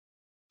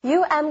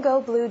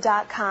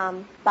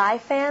UMGoBlue.com. By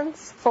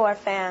fans, for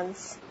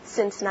fans.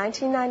 Since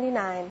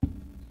 1999.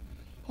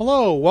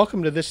 Hello,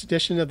 welcome to this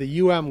edition of the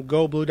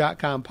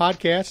UMGoBlue.com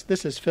podcast.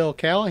 This is Phil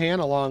Callahan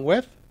along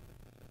with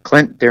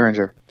Clint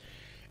Derringer.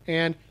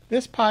 And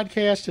this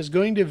podcast is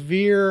going to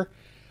veer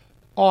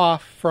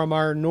off from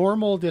our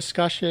normal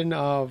discussion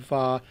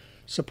of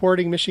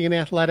supporting Michigan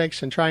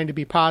athletics and trying to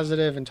be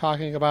positive and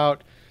talking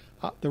about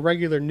the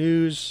regular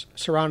news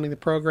surrounding the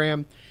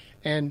program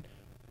and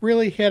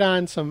really hit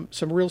on some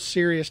real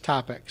serious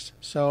topics.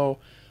 So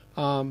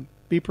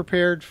be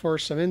prepared for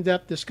some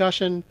in-depth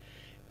discussion.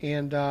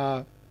 And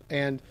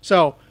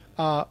so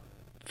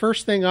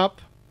first thing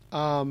up,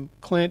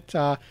 Clint,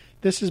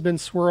 this has been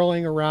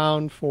swirling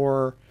around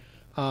for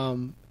a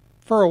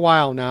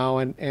while now,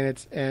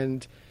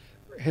 and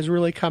has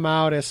really come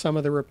out as some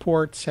of the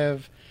reports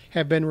have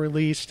been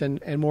released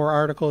and more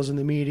articles in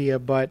the media.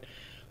 But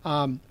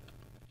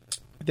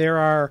there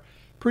are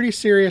pretty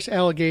serious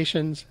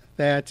allegations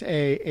that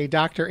a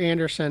Dr.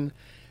 Anderson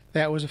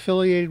that was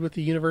affiliated with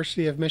the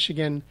University of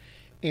Michigan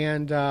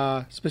and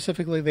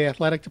specifically the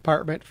athletic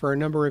department for a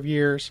number of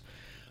years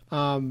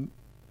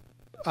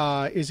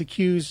is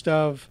accused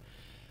of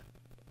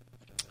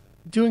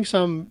doing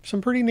some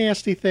pretty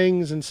nasty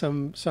things and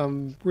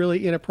some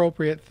really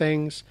inappropriate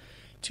things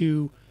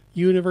to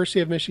University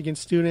of Michigan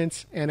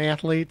students and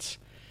athletes.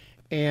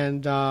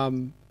 And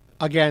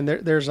again,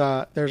 there's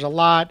a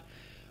lot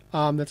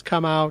that's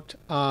come out.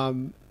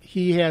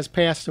 He has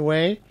passed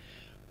away,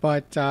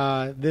 but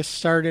this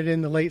started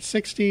in the late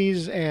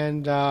 60s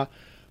and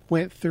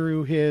went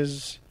through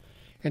his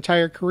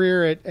entire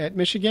career at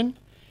Michigan.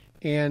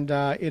 And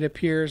it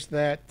appears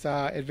that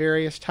at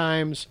various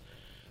times,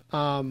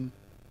 concerns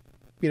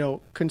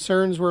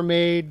were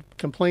made,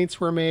 complaints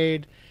were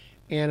made,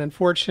 and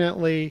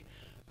unfortunately,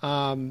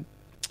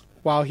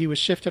 while he was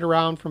shifted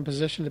around from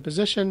position to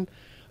position,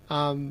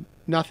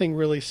 nothing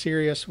really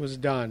serious was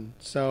done.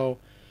 So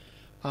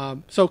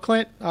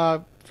Clint,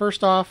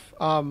 first off,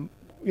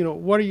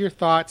 what are your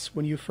thoughts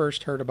when you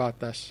first heard about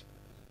this?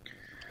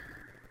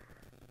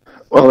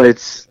 Well,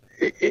 it's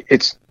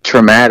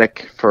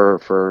traumatic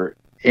for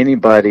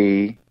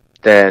anybody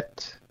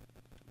that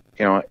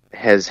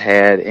has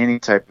had any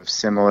type of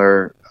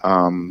similar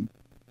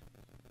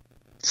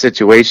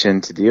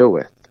situation to deal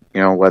with.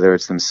 Whether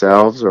it's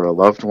themselves or a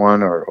loved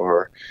one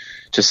or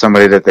just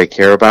somebody that they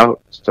care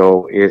about.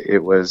 So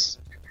it was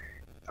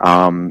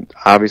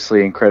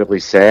obviously incredibly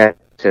sad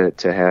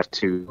to have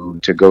to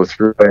go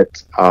through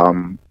it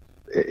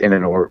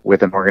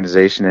with an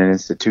organization and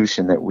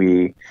institution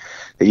that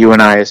you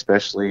and I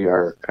especially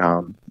are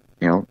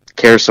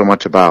care so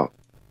much about.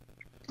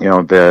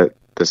 The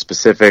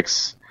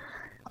specifics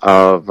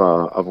of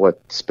what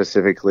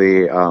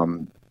specifically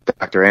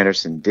Dr.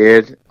 Anderson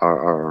did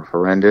are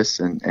horrendous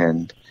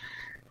and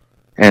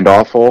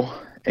awful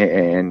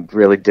and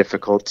really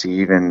difficult to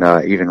even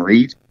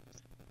read.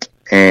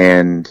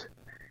 And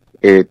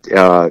it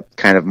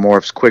kind of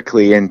morphs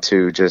quickly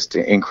into just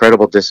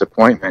incredible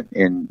disappointment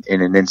in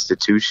an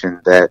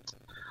institution that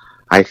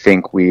I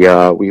think we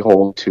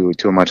hold to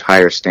a much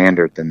higher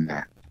standard than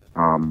that.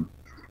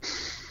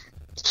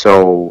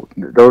 So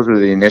those are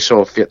the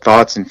initial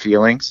thoughts and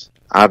feelings,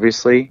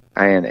 obviously,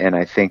 and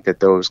I think that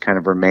those kind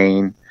of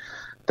remain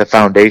the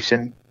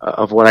foundation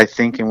of what I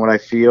think and what I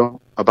feel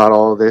about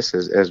all of this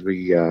as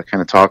we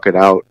kind of talk it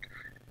out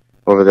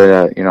over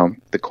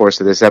the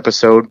course of this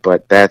episode.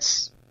 But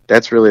that's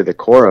really the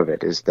core of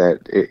it, is that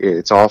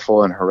it's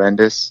awful and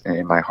horrendous,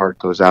 and my heart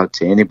goes out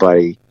to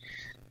anybody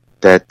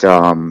that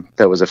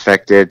was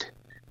affected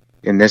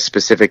in this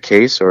specific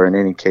case or in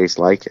any case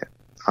like it.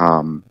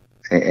 And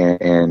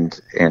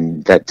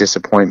that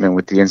disappointment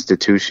with the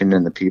institution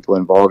and the people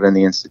involved in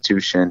the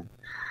institution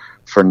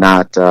for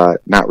not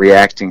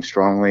reacting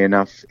strongly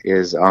enough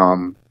is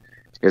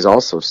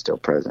also still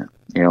present.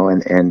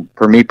 And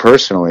for me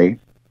personally,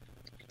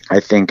 I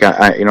think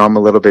I'm a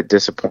little bit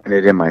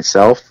disappointed in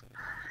myself,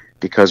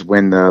 because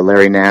when the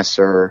Larry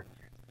Nassar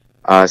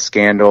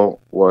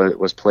scandal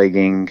was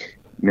plaguing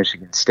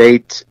Michigan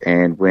State,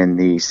 and when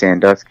the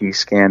Sandusky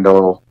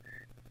scandal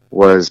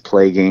was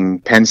plaguing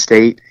Penn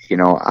State,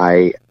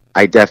 I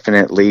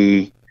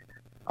definitely,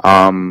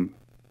 I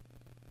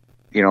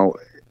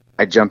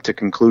jumped to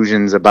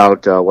conclusions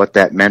about what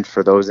that meant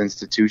for those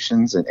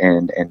institutions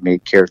and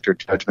made character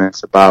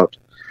judgments about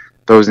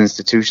those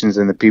institutions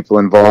and the people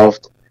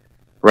involved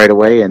right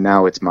away. And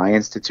now it's my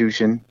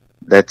institution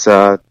that's,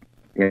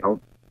 in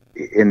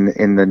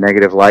the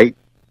negative light.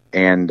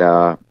 And,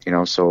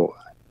 so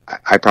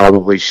I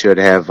probably should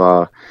have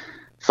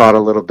thought a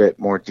little bit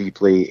more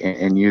deeply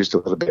and used a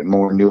little bit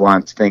more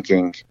nuanced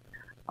thinking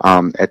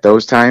at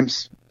those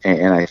times.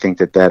 And I think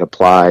that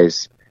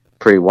applies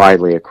pretty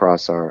widely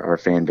across our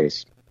fan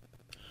base.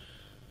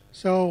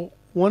 So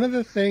one of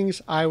the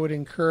things I would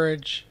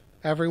encourage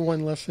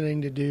everyone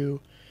listening to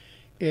do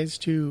is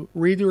to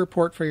read the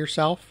report for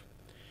yourself.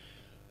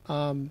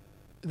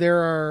 There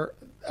are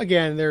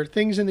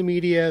things in the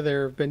media,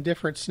 there have been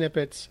different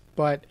snippets,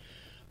 but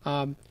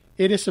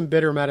it is some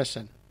bitter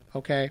medicine,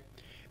 okay?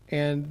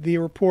 And the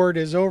report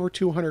is over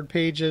 200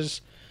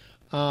 pages,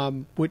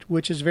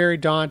 which is very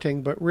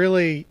daunting. But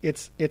really,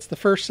 it's the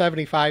first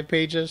 75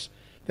 pages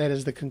that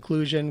is the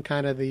conclusion,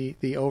 kind of the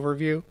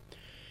overview.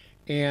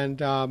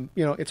 And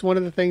it's one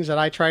of the things that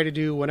I try to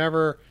do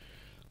whenever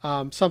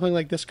something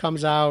like this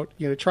comes out.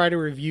 Try to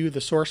review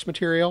the source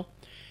material,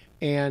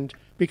 and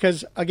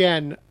because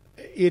again,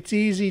 it's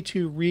easy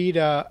to read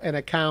an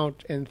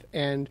account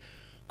and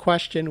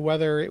question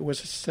whether it was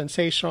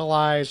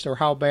sensationalized or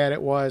how bad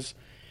it was.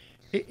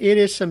 It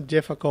is some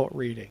difficult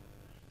reading.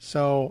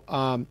 So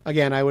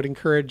again, I would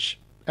encourage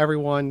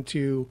everyone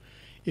to,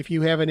 if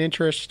you have an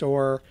interest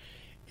or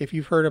if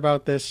you've heard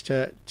about this,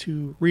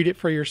 to read it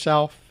for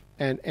yourself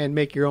and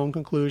make your own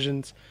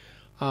conclusions.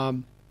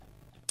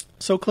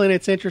 So Clint,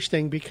 it's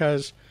interesting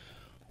because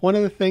one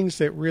of the things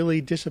that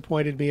really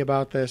disappointed me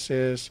about this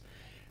is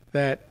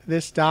that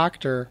this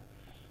doctor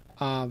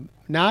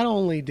not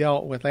only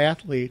dealt with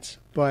athletes,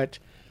 but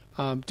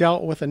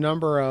dealt with a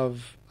number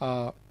of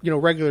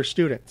regular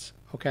students.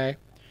 Okay,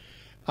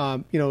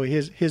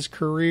 his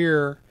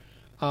career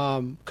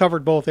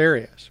covered both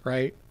areas,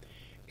 right?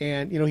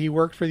 And he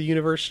worked for the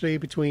university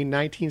between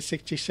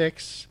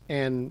 1966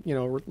 and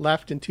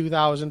left in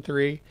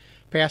 2003,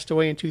 passed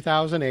away in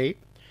 2008.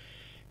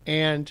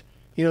 And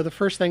the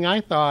first thing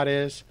I thought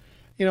is,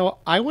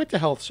 I went to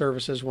health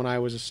services when I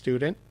was a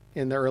student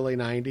in the early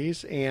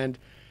 90s, and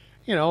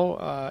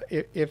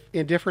if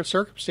in different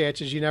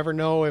circumstances, you never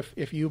know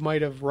if you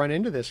might have run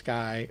into this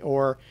guy.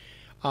 Or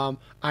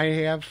I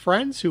have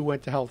friends who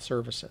went to health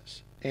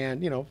services and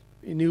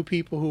knew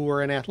people who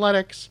were in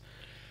athletics,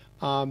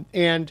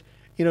 and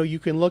you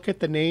can look at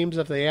the names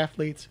of the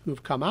athletes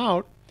who've come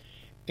out,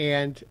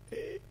 and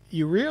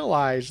you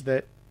realize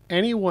that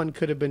anyone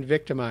could have been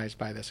victimized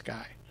by this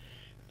guy.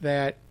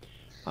 That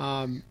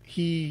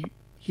he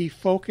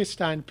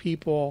focused on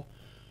people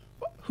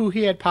who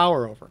he had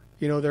power over.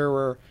 There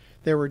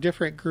were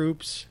different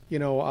groups.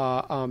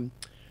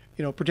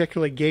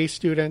 Particularly gay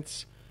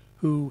students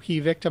who he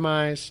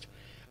victimized,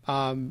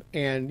 and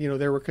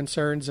there were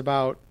concerns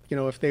about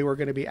if they were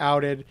going to be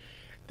outed.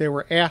 There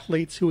were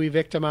athletes who he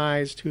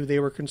victimized, who they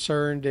were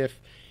concerned if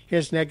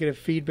his negative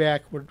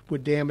feedback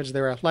would damage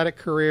their athletic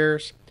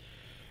careers.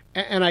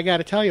 And I got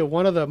to tell you,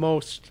 one of the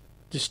most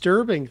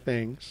disturbing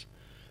things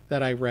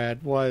that I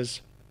read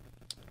was,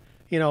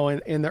 in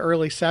the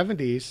early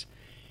 70s,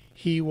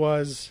 he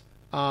was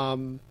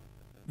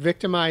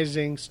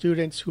victimizing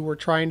students who were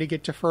trying to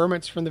get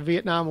deferments from the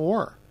Vietnam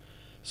War.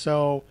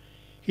 So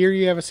here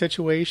you have a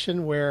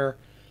situation where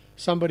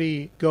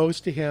somebody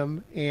goes to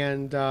him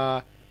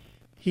and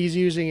he's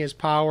using his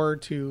power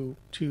to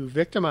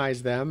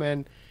victimize them,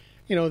 and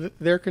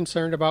they're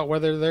concerned about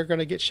whether they're going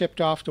to get shipped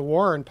off to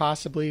war and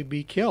possibly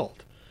be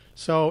killed.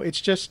 So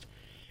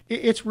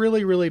it's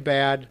really, really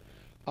bad.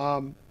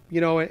 And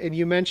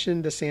you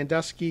mentioned the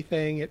Sandusky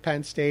thing at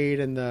Penn State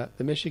and the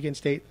Michigan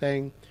State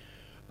thing,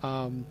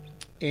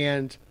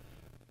 and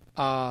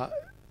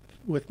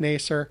with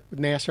Nassar.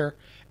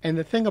 And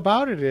the thing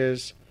about it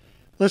is,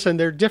 listen,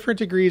 there are different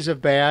degrees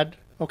of bad,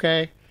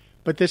 okay?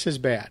 But this is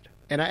bad.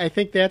 And I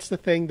think that's the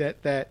thing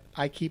that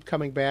I keep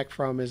coming back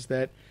from, is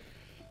that,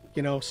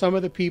 some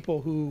of the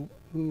people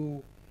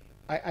who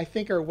I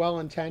think are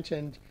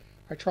well-intentioned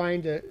are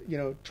trying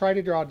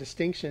to draw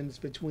distinctions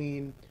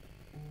between,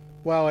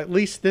 well, at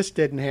least this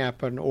didn't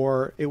happen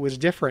or it was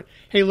different.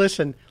 Hey,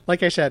 listen,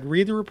 like I said,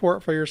 read the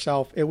report for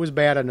yourself. It was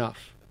bad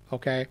enough,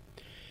 okay?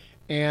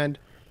 And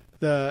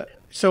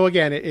so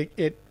again,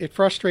 it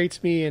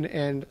frustrates me,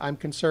 and I'm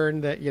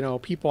concerned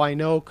that, people I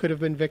know could have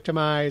been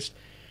victimized.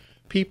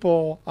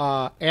 People,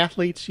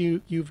 athletes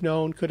you've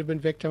known could have been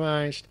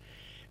victimized,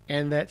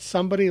 and that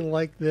somebody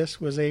like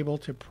this was able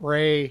to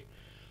prey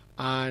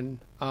on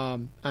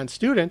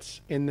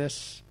students in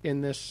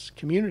this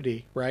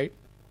community, right?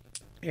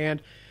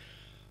 And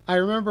I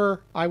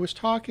remember I was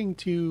talking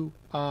to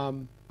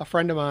a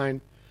friend of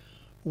mine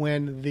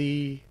when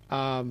the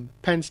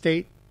Penn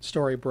State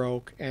story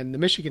broke and the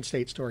Michigan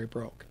State story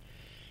broke,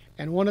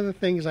 and one of the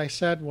things I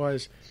said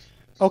was,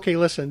 okay,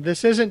 listen,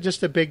 this isn't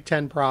just a Big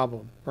Ten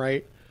problem,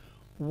 right?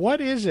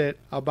 What is it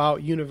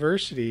about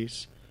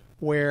universities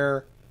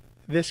where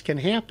this can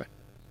happen,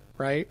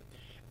 right?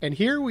 And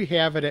here we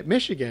have it at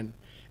Michigan,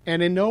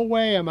 and in no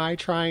way am I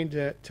trying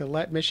to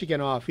let Michigan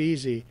off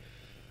easy,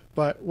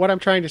 but what I'm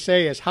trying to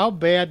say is, how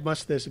bad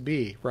must this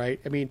be, right?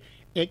 I mean,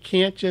 it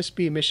can't just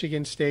be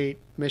Michigan State,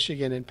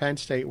 Michigan, and Penn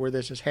State where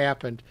this has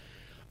happened,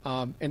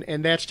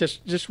 and that's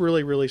just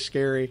really, really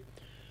scary.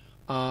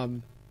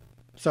 I'll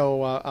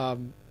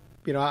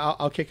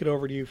kick it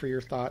over to you for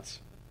your thoughts.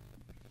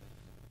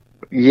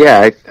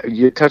 Yeah,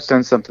 you touched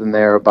on something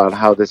there about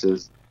how this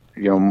is,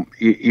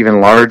 even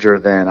larger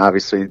than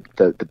obviously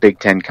the Big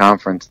Ten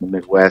Conference and the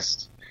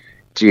Midwest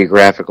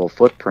geographical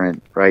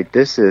footprint, right?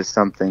 This is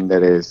something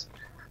that is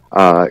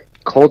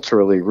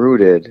culturally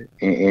rooted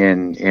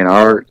in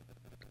our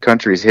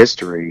country's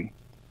history,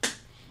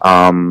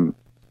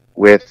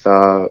 with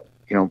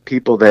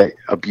people that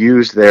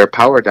abuse their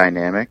power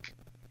dynamic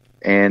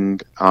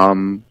and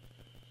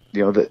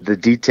the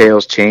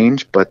details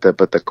change, but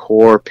the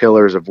core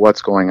pillars of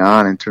what's going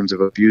on in terms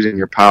of abusing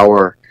your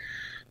power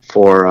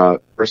for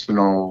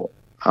personal,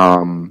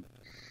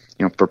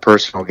 for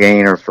personal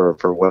gain or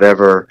for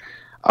whatever,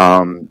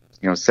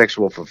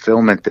 sexual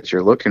fulfillment that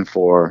you're looking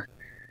for,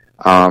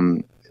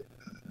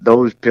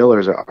 those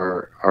pillars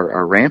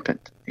are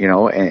rampant,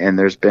 and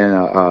there's been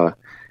a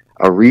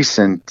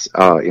recent,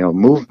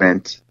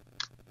 movement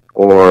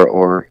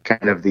or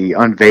kind of the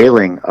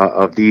unveiling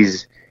of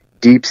these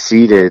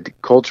deep-seated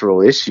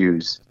cultural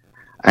issues,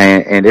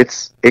 and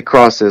it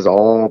crosses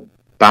all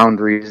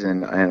boundaries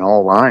and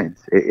all lines.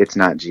 It's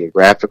not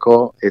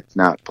geographical. It's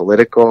not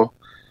political.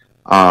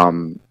 There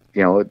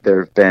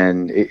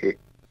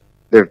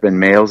have been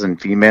males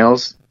and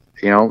females,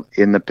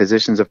 in the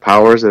positions of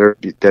powers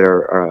that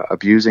are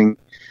abusing,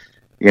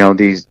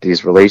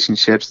 these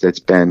relationships. That's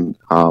been,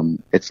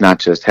 it's not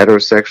just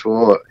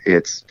heterosexual.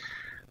 It's,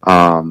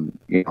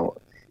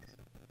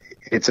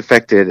 it's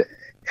affected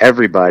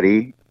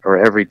everybody or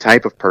every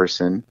type of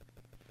person.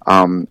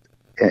 And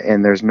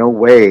there's no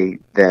way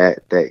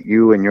that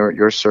you and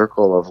your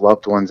circle of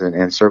loved ones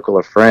and circle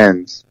of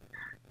friends,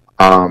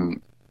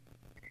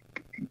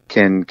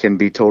 can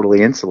be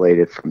totally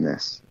insulated from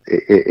this.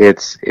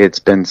 It's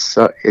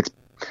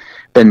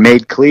been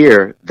made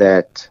clear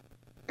that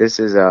this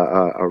is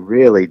a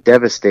really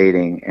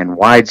devastating and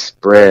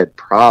widespread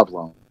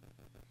problem,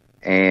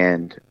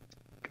 and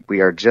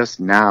we are just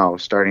now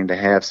starting to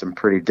have some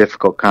pretty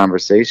difficult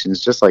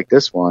conversations, just like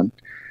this one,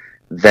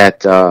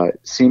 that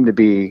seem to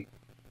be,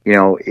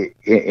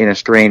 in a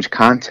strange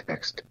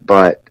context,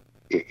 but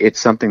it's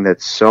something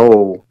that's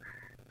so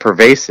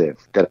pervasive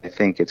that I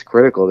think it's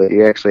critical that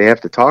you actually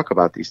have to talk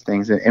about these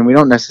things, and we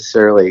don't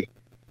necessarily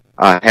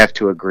have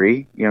to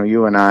agree.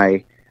 You and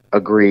I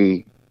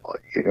agree,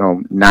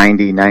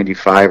 90,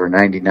 95, or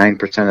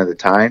 99% of the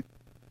time.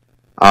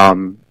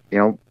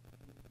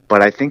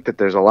 But I think that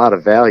there's a lot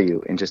of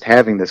value in just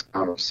having this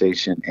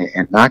conversation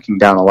and knocking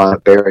down a lot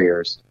of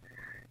barriers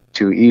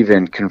to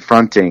even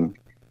confronting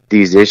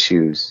these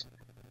issues,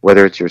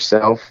 whether it's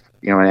yourself,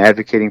 and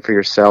advocating for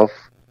yourself,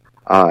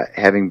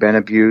 having been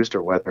abused,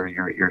 or whether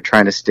you're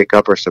trying to stick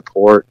up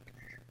for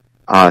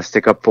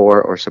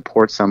or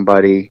support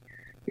somebody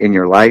in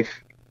your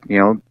life.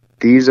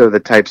 These are the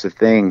types of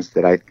things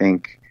that I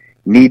think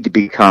need to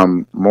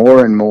become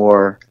more and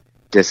more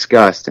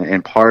discussed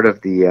and part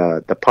of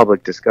the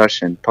public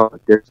discussion,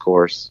 public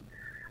discourse,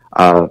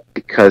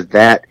 because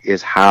that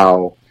is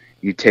how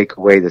you take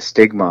away the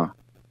stigma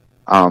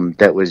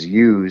that was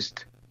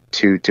used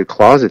to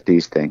closet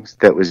these things,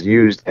 that was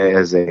used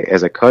as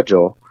a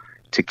cudgel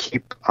to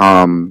keep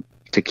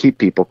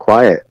people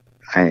quiet.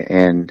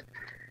 And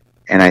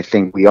I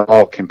think we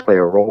all can play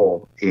a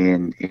role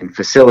in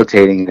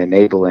facilitating and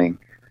enabling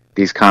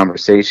these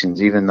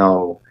conversations, even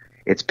though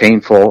it's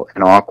painful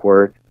and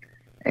awkward,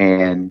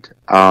 and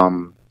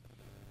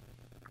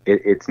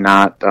it's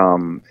not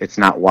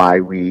why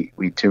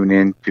we tune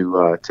in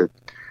to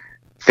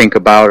think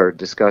about or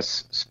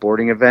discuss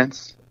sporting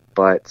events.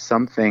 But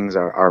some things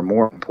are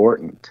more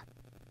important,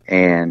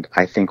 and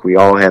I think we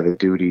all have a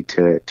duty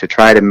to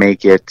try to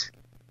make it,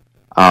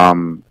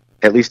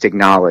 at least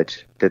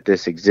acknowledge that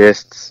this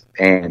exists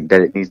and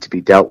that it needs to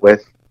be dealt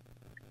with.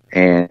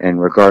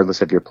 And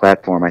regardless of your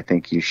platform, I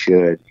think you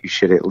should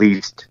at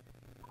least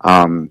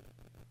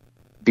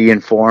be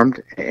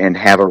informed and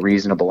have a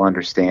reasonable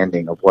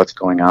understanding of what's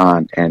going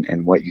on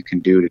and what you can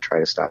do to try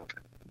to stop it.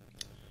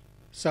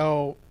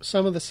 So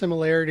some of the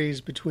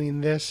similarities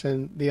between this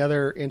and the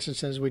other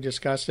instances we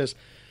discussed is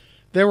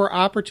there were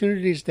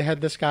opportunities to head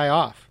this guy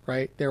off,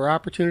 right? There were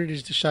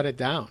opportunities to shut it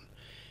down.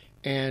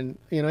 And,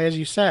 as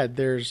you said,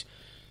 there's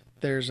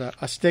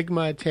a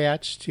stigma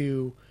attached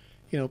to,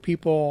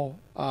 people,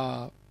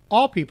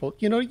 all people.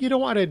 You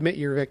don't want to admit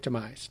you're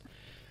victimized.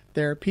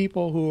 There are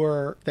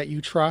people that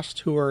you trust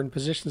who are in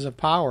positions of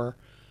power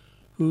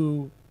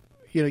who,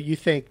 you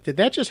think, did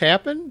that just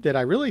happen? Did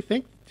I really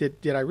think,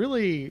 did I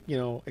really,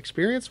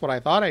 experience what I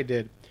thought I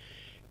did?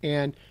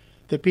 And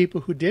the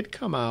people who did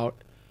come out,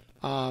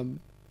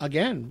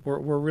 again,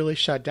 were really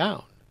shut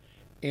down.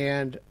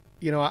 And,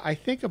 I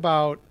think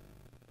about,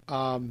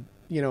 again,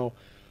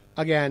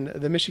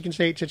 the Michigan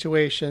State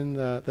situation,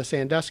 the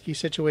Sandusky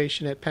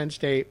situation at Penn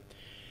State,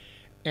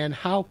 and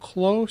how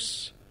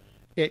close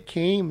it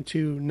came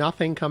to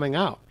nothing coming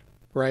out,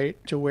 right?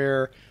 To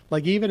where,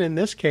 like, even in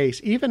this case,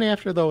 even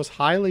after those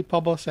highly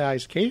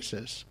publicized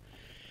cases,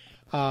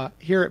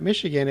 here at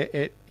Michigan,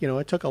 it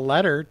took a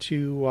letter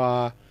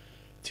to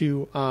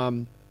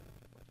the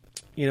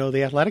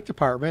athletic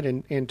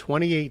department in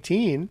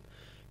 2018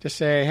 to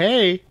say,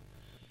 hey,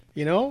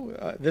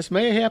 this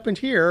may have happened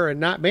here, and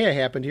not may have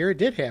happened here, it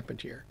did happen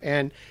here.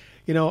 And,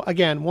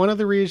 again, one of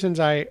the reasons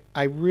I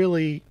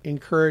really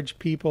encourage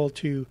people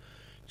to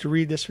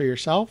read this for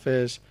yourself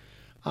is,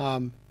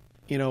 in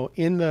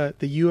the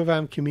U of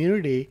M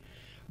community,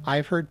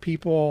 I've heard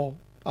people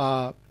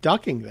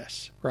ducking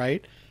this,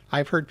 right?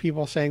 I've heard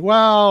people saying,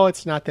 well,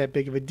 it's not that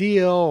big of a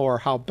deal, or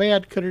how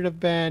bad could it have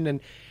been?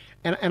 And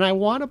I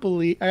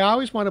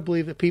always want to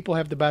believe that people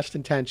have the best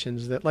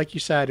intentions, that, like you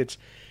said,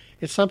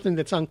 it's something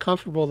that's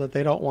uncomfortable that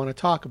they don't want to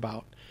talk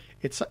about.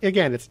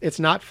 It's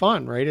not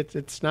fun, right?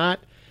 It's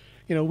not,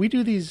 we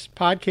do these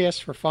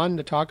podcasts for fun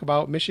to talk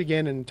about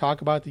Michigan and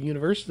talk about the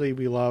university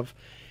we love.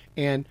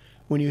 And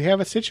when you have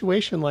a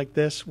situation like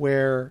this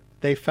where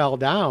they fell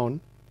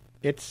down,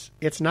 it's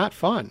not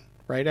fun,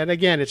 right? And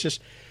again, it's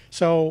just,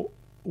 so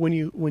when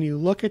you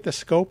look at the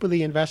scope of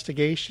the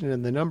investigation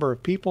and the number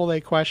of people they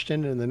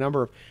questioned and the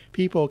number of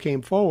people who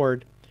came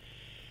forward,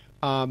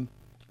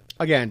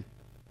 again,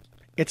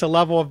 it's a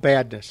level of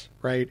badness,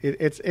 right?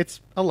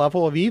 It's a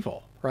level of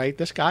evil, right?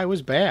 This guy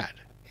was bad.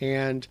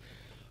 And,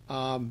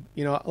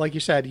 like you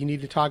said, you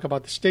need to talk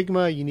about the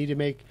stigma. You need to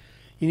make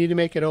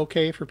it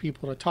okay for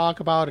people to talk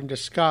about and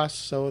discuss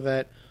so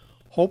that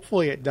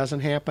hopefully it doesn't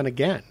happen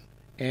again.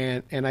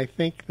 And I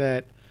think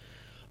that,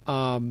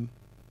 that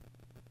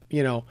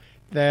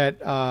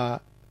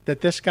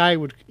this guy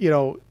would,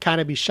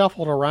 kind of be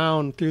shuffled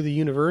around through the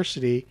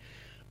university,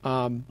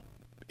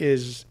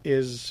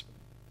 is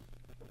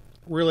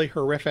really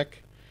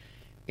horrific.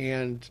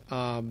 And,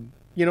 and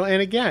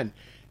again,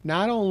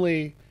 not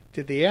only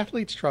did the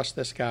athletes trust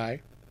this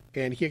guy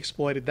and he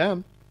exploited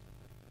them,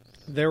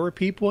 there were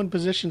people in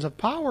positions of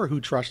power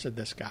who trusted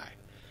this guy.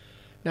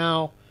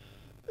 Now,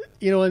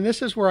 and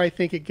this is where I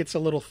think it gets a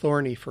little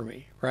thorny for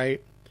me,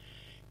 right?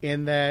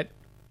 In that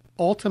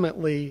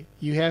ultimately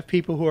you have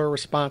people who are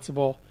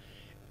responsible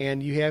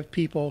and you have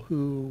people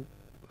who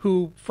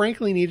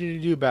frankly needed to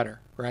do better,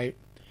 right?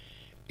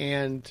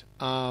 And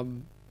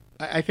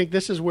I think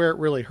this is where it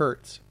really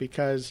hurts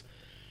because,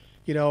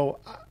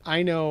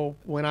 I know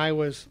when I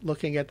was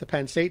looking at the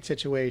Penn State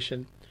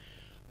situation,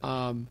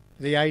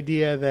 the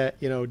idea that,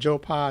 Joe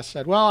Pa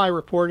said, well, I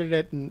reported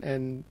it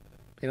and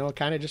it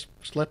kind of just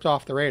slipped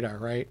off the radar,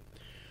 right?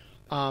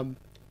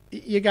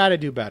 You got to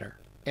do better.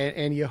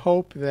 And you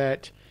hope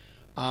that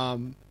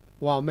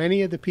while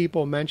many of the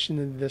people mentioned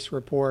in this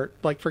report,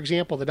 like, for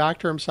example, the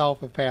doctor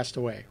himself have passed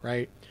away,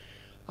 right?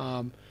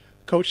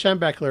 Coach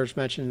Schembechler's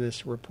mentioned in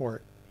this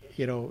report.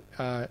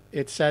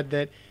 It said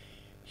that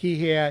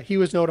he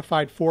was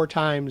notified 4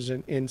 times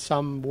in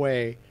some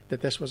way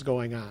that this was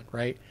going on,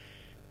 right?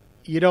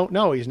 You don't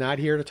know. He's not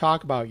here to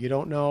talk about. You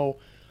don't know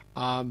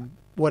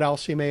what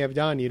else he may have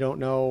done. You don't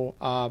know,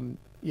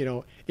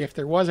 if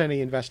there was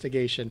any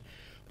investigation.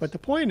 But the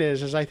point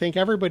is I think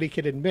everybody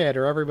could admit,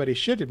 or everybody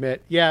should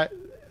admit, yeah,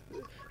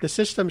 the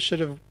system should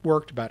have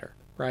worked better,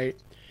 right?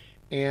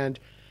 And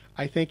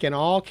I think in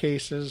all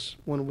cases,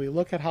 when we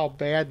look at how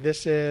bad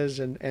this is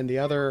and the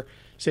other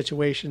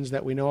situations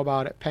that we know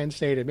about at Penn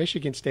State and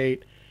Michigan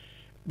State,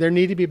 there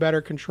need to be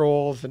better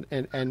controls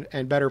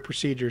and better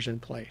procedures in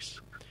place.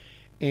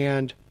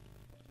 And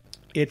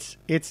it's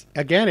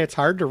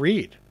hard to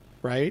read,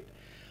 right?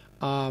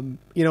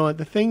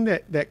 The thing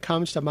that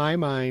comes to my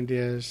mind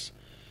is,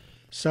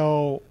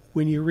 so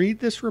when you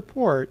read this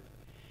report,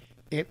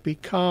 it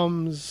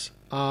becomes,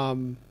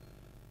 okay,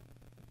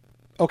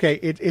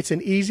 it's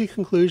an easy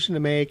conclusion to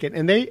make,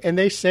 and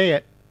they say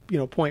it,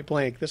 point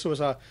blank. This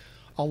was a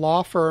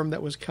law firm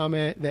that was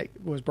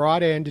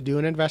brought in to do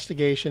an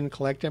investigation,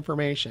 collect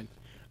information,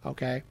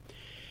 okay?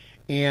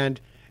 And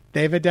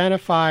they've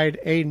identified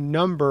a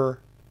number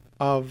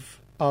of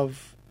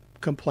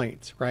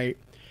complaints, right?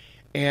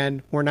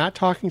 And we're not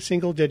talking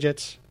single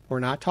digits. We're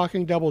not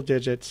talking double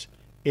digits.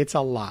 It's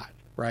a lot,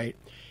 right?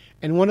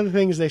 And one of the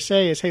things they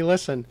say is, hey,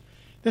 listen,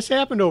 this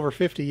happened over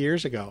 50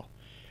 years ago.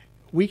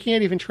 We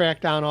can't even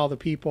track down all the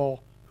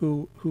people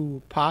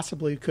who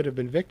possibly could have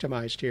been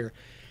victimized here.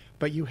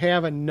 But you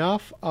have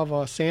enough of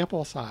a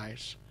sample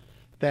size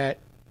that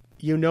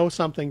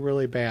something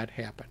really bad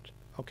happened,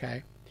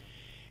 okay?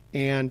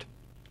 And,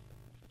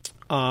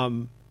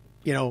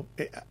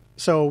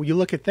 so you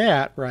look at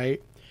that,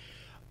 right?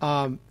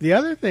 The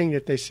other thing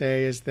that they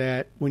say is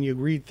that when you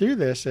read through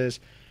this is,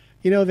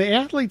 the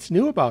athletes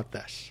knew about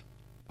this,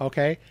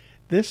 okay?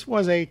 This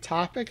was a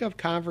topic of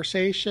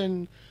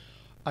conversation,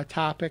 a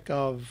topic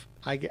of,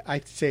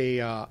 I'd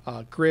say,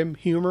 grim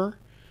humor.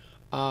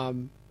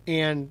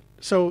 And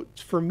so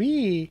for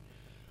me,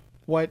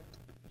 what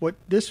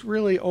this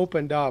really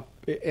opened up,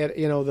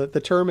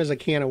 the term is a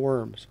can of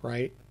worms,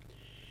 right?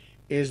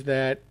 Is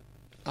that,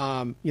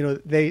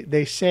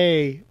 they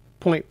say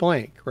point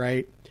blank,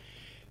 right,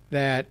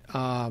 that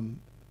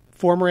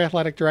former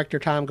athletic director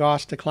Tom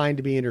Goss declined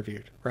to be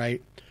interviewed,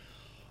 right?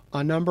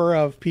 A number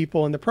of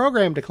people in the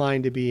program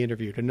declined to be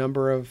interviewed. A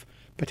number of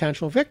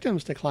potential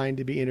victims declined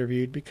to be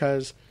interviewed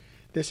because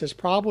this is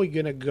probably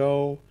going to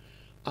go,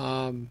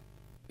 to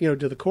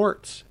the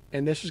courts.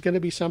 And this is going to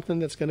be something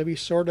that's going to be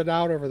sorted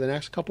out over the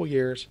next couple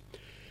years.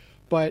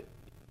 But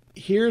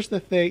here's the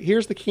thing.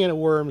 Here's the can of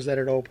worms that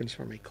it opens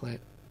for me, Clint.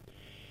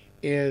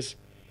 It's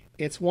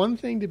one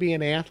thing to be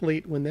an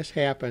athlete when this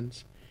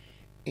happens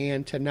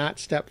and to not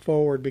step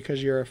forward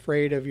because you're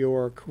afraid of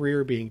your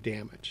career being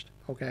damaged,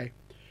 okay?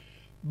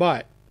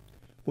 But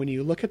when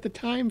you look at the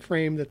time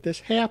frame that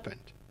this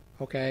happened,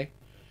 okay,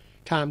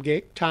 Tom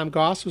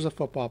Goss was a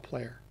football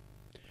player.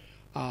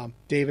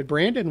 David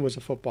Brandon was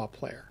a football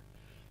player.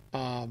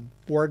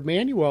 Ward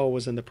Manuel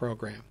was in the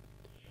program.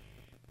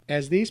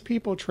 as these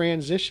people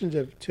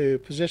transition to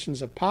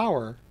positions of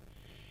power,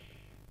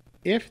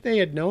 if they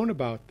had known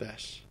about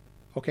this,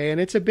 okay, and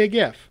it's a big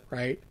if,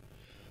 right?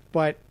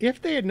 But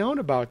if they had known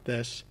about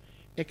this,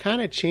 it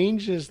kind of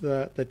changes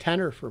the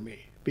tenor for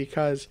me,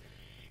 because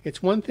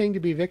it's one thing to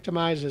be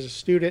victimized as a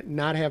student and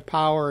not have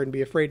power and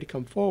be afraid to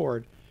come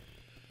forward.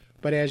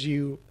 But as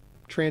you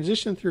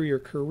transition through your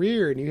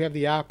career and you have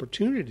the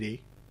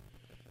opportunity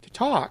to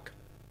talk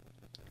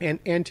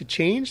and to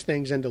change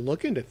things and to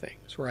look into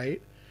things,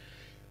 right?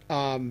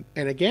 And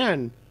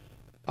again,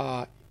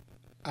 I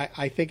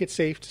think it's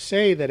safe to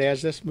say that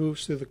as this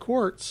moves through the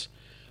courts,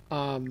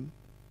 some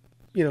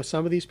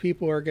of these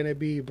people are going to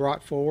be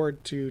brought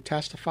forward to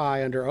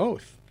testify under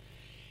oath,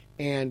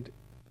 and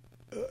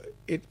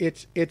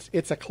it's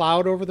a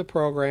cloud over the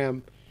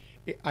program.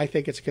 I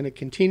think it's going to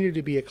continue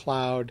to be a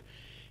cloud,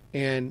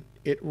 and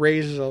it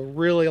raises a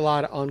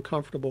lot of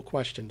uncomfortable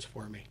questions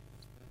for me.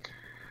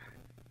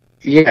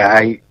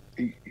 Yeah,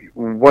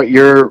 what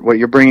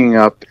you're bringing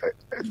up,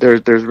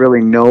 there's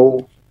really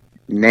no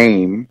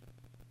name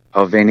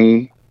of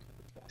any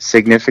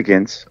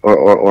significance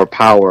or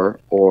power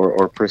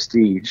or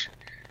prestige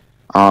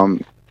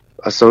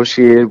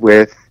associated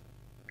with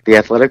the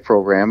athletic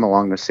program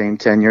along the same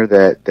tenure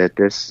that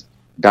this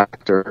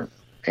Dr.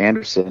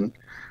 Anderson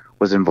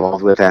was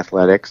involved with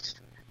athletics,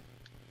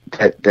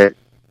 that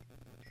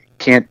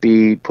can't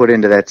be put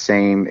into that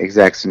same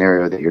exact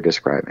scenario that you're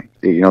describing.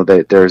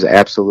 That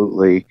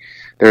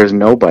there's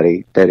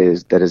nobody that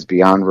is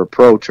beyond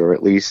reproach, or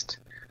at least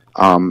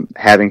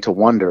having to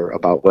wonder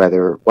about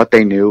what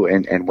they knew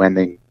and when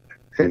they,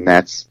 and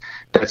that's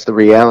the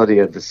reality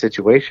of the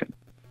situation.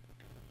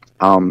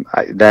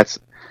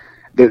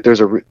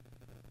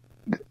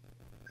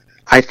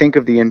 I think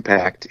of the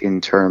impact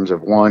in terms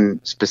of one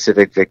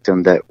specific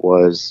victim that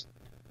was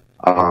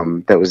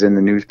in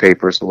the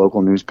newspapers, the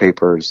local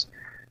newspapers,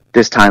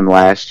 this time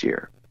last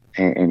year,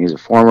 and he's a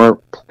former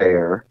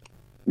player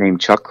named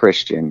Chuck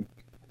Christian,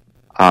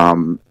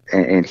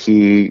 and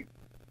he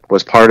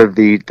was part of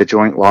the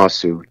joint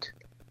lawsuit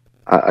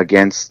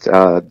against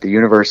the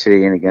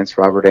university and against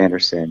Robert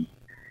Anderson,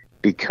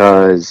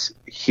 because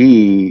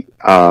he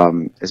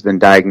has been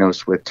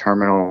diagnosed with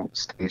terminal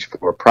stage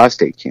 4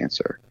 prostate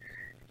cancer,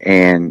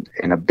 and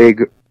a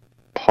big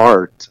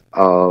part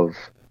of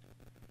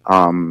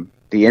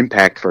the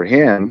impact for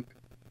him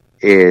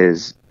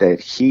is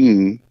that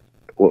he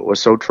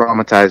was so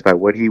traumatized by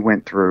what he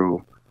went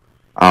through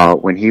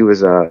when he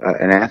was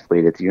an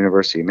athlete at the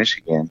University of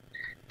Michigan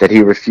that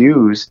he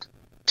refused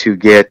to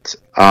get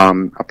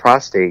a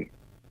prostate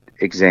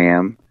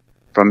exam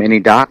from any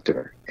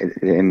doctor.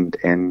 And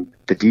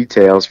the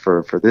details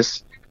for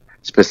this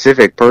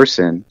specific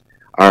person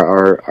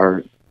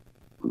are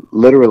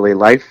literally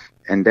life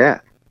and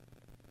death.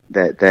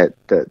 That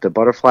the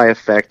butterfly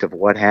effect of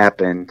what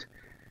happened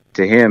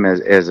to him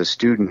as a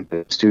student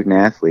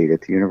athlete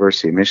at the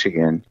University of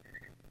Michigan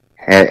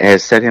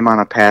has set him on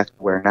a path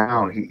where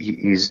now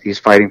he's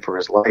fighting for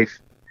his life,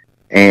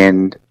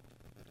 and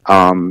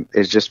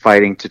is just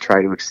fighting to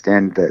try to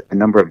extend the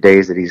number of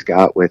days that he's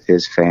got with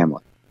his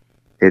family.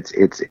 It's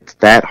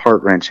that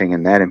heart-wrenching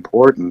and that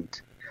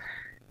important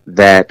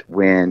that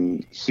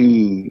when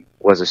he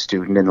was a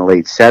student in the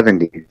late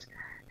 70s,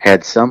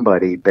 had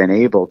somebody been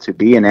able to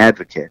be an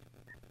advocate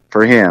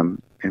for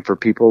him and for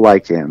people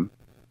like him,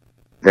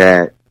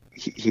 that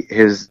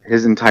his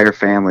entire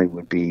family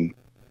would be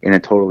in a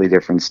totally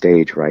different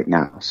stage right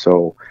now.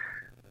 So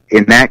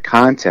in that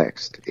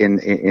context,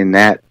 in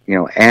that,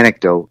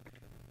 anecdote,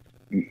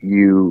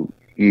 you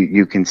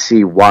can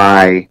see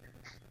why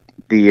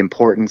the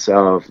importance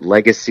of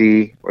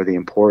legacy, or the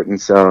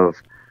importance of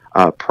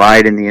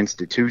pride in the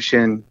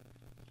institution,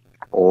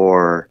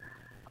 or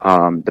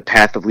the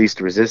path of least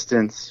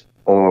resistance,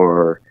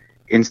 or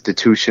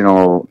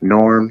institutional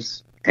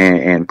norms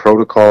and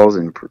protocols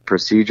and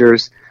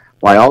procedures,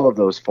 why all of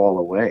those fall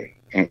away.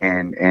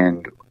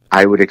 And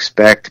I would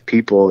expect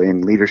people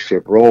in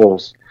leadership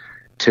roles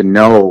to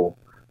know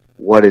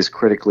what is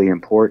critically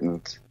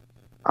important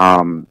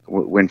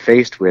when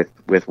faced with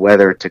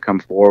whether to come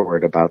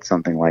forward about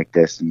something like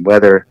this, and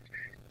whether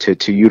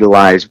to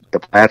utilize the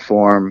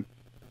platform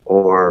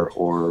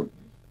or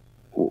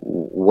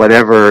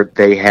whatever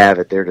they have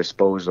at their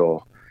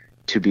disposal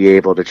to be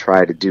able to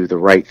try to do the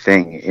right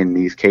thing in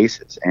these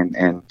cases.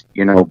 And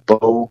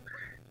Bo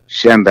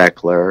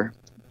Schembechler,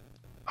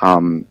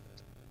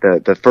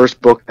 the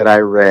first book that I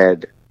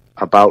read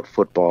about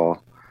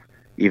football,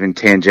 even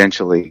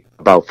tangentially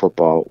about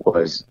football,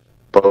 was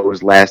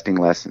Bo's Lasting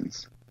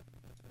Lessons.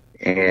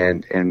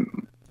 And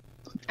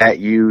that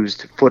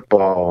used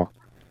football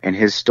and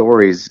his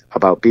stories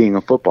about being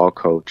a football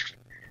coach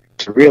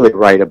to really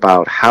write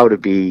about how to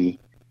be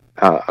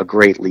a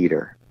great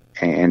leader.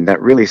 And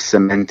that really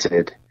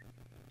cemented,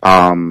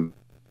 my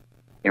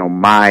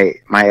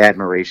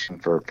admiration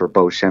for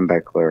Bo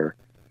Schembechler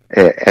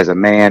as a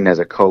man, as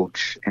a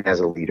coach, and as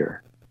a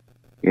leader.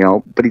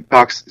 But he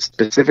talks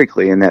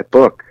specifically in that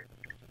book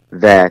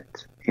that,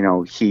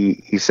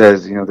 he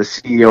says, the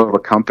CEO of a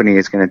company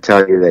is going to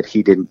tell you that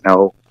he didn't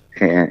know,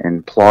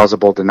 and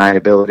plausible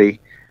deniability.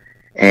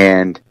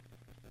 And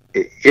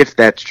if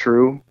that's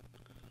true,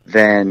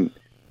 then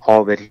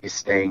all that he's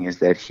saying is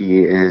that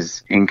he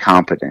is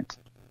incompetent,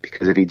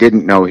 because if he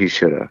didn't know, he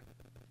should have.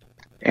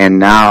 And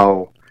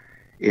now,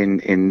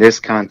 in this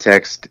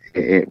context,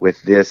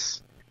 with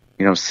this,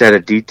 set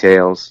of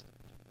details,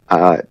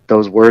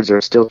 those words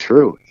are still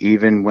true,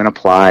 even when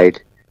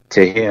applied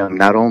to him,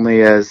 not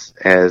only as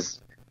an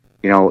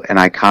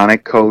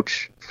iconic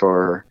coach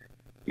for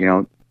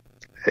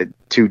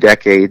 2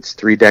 decades,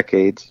 3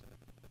 decades,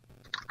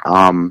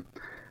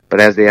 but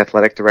as the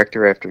athletic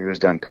director after he was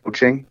done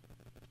coaching.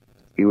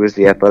 He was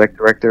the athletic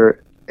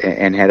director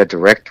and had a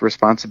direct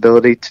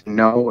responsibility to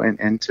know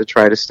and to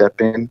try to step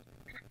in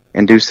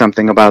and do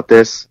something about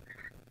this.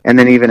 And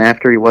then even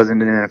after he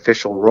wasn't in an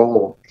official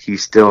role, he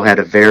still had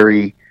a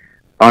very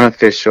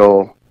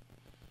unofficial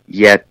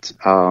yet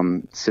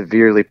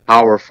severely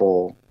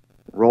powerful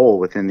role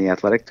within the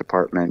athletic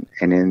department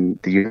and in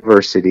the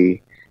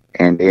university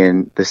and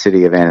in the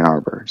city of Ann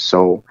Arbor.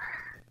 So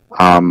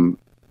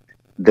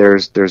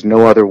there's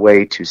no other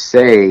way to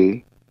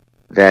say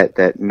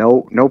that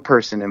no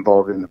person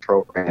involved in the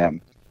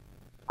program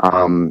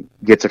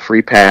gets a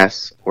free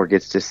pass or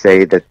gets to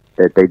say that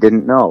they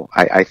didn't know.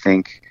 I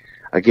think,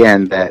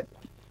 again,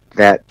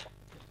 that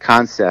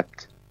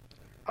concept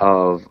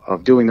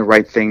of doing the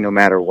right thing no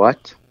matter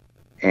what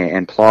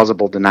and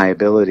plausible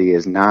deniability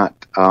is not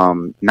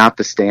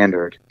the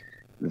standard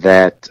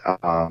that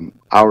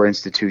our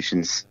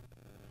institutions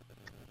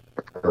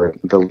are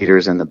the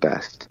leaders and the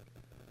best.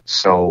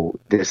 So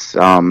this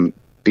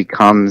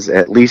becomes,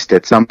 at least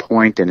at some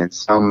point and in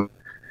some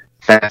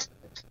facet,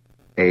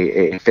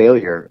 a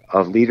failure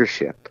of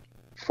leadership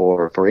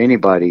for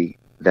anybody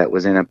that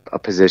was in a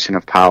position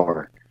of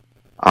power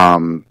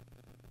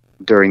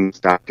during this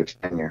doctor's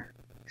tenure.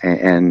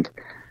 And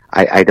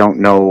I don't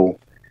know.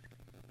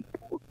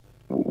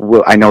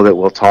 I know that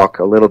we'll talk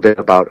a little bit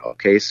about,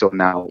 okay, so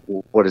now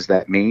what does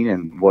that mean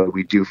and what do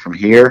we do from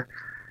here?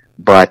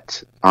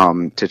 But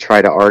to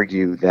try to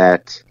argue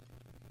that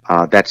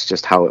that's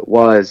just how it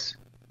was,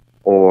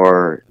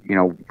 or,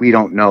 we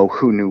don't know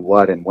who knew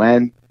what and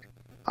when,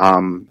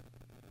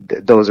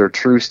 those are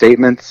true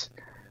statements,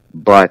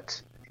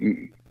 but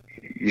you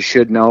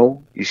should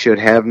know, you should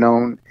have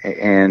known,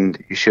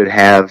 and you should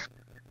have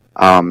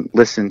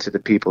listened to the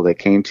people that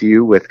came to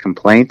you with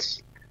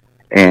complaints,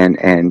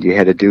 and you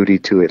had a duty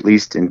to at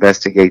least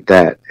investigate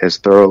that as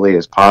thoroughly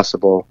as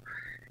possible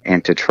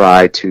and to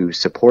try to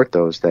support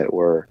those that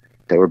were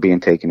being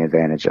taken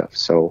advantage of.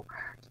 So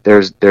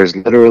there's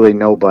literally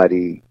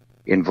nobody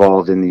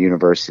involved in the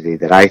university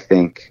that I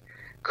think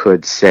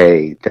could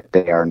say that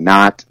they are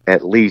not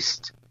at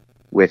least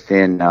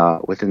within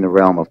the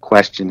realm of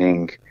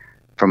questioning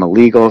from a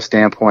legal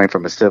standpoint,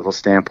 from a civil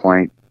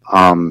standpoint,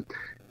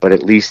 but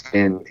at least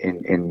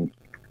in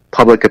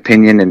public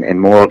opinion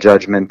and moral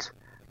judgment,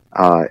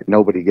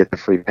 nobody gets a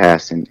free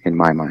pass in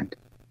my mind.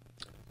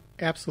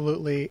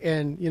 Absolutely.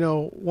 And,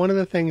 one of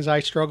the things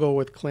I struggle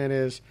with, Clint,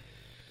 is,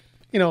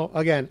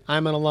 again,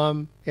 I'm an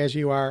alum, as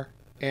you are,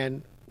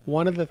 and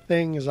one of the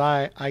things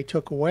I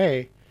took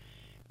away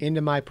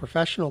into my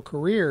professional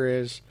career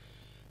is,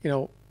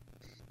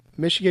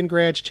 Michigan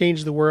grads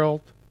change the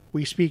world.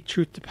 We speak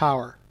truth to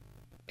power.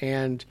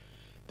 And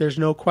there's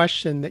no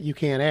question that you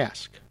can't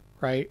ask,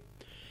 right?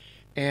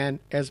 And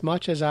as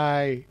much as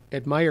I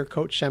admire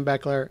Coach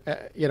Schembechler,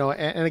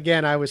 and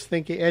again, I was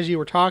thinking, as you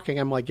were talking,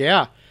 I'm like,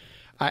 yeah,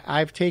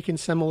 I've taken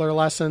similar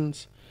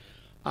lessons.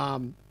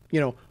 One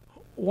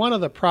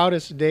of the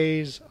proudest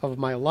days of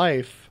my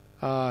life,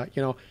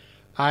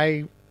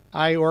 I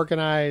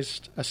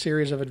organized a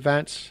series of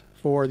events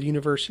for the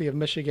University of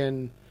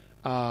Michigan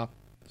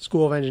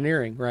School of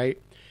Engineering, right?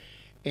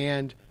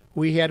 And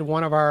we had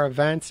one of our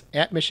events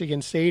at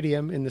Michigan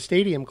Stadium in the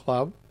Stadium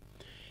Club.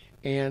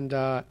 And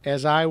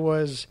as I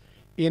was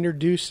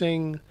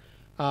introducing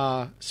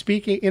the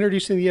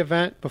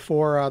event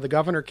before the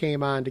governor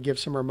came on to give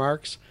some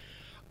remarks,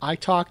 I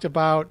talked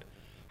about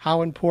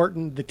how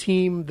important the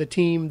team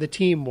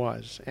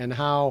was, and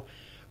how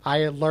I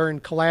had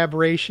learned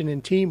collaboration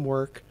and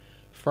teamwork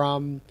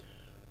from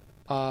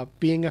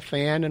being a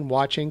fan and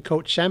watching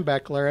Coach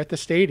Schembechler at the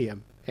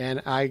stadium.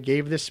 And I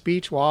gave this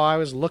speech while I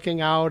was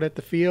looking out at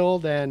the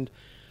field, and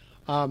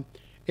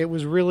it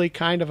was really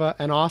kind of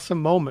an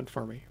awesome moment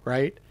for me,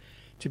 right?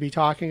 To be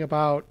talking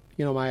about,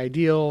 my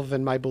ideals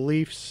and my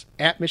beliefs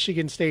at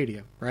Michigan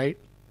Stadium, right?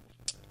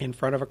 In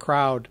front of a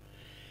crowd.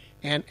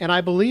 And I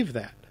believe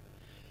that.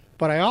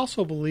 But I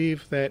also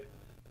believe that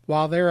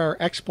while there are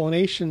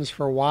explanations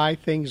for why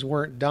things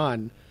weren't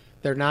done,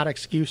 they're not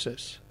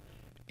excuses.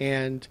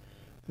 And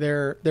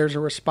there's a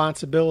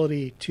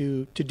responsibility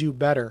to do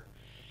better.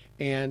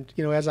 And,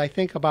 as I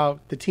think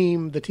about the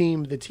team,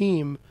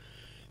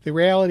 the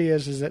reality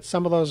is that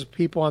some of those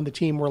people on the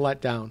team were let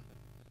down.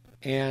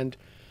 And,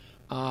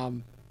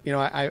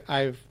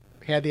 I've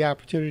had the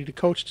opportunity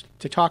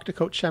to talk to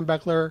Coach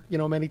Schembechler,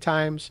 many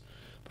times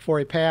before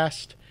he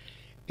passed.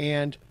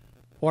 And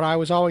what I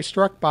was always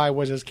struck by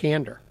was his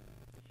candor.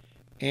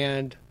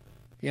 And,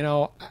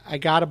 I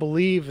got to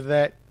believe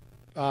that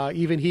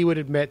even he would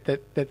admit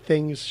that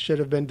things should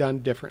have been done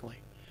differently.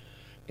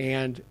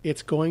 And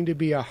it's going to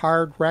be a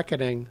hard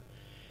reckoning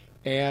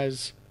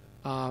as,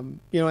 and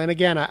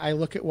again, I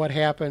look at what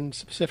happened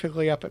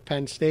specifically up at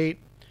Penn State.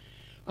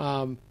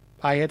 I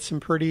had some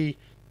pretty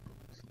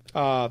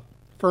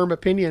firm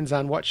opinions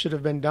on what should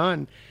have been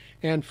done.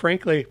 And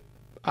frankly,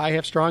 I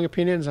have strong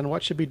opinions on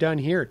what should be done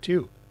here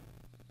too.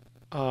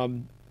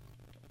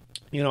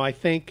 I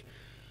think,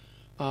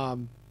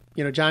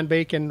 John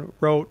Bacon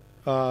wrote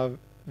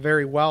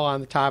very well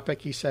on the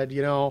topic. He said,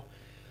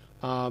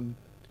 Bo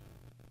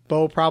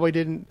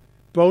didn't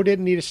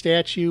need a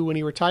statue when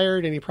he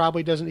retired, and he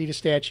probably doesn't need a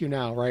statue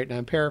now, right? And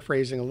I'm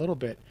paraphrasing a little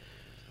bit.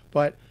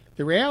 But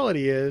the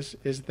reality is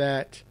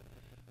that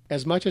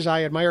as much as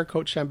I admire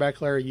Coach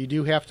Schembechler, you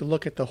do have to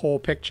look at the whole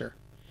picture.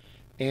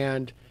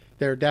 And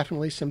there are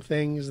definitely some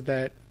things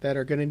that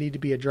are going to need to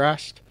be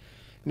addressed.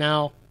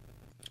 Now,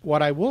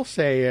 what I will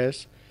say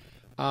is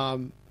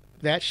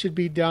that should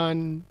be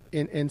done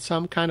in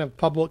some kind of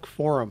public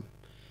forum,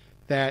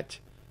 that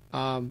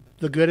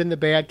the good and the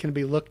bad can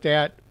be looked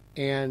at.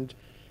 And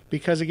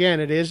because, again,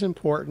 it is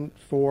important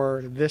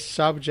for this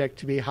subject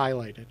to be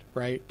highlighted,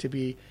 right, to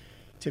be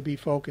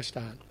focused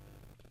on.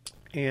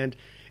 And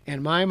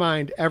in my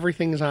mind,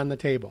 everything's on the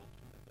table,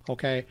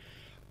 okay?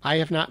 I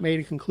have not made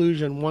a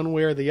conclusion one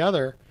way or the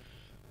other,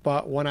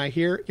 but when I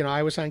hear,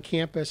 I was on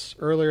campus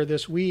earlier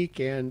this week,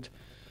 and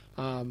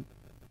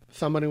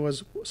someone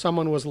was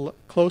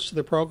close to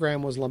the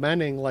program was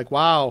lamenting, like,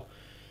 wow,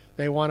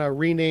 they want to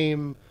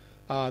rename,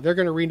 they're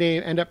going to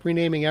end up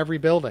renaming every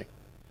building.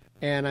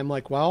 And I'm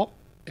like, well,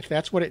 if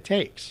that's what it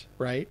takes,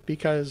 right?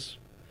 Because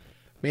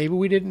maybe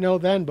we didn't know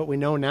then, but we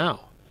know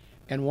now.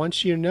 And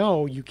once you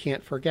know, you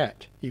can't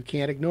forget. You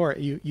can't ignore it.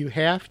 You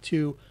have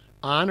to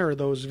honor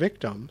those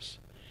victims.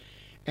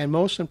 And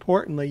most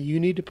importantly, you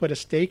need to put a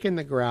stake in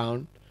the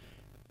ground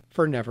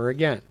for never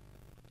again.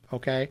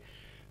 Okay?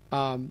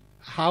 In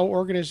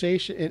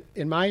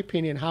my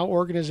opinion, how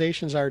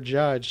organizations are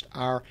judged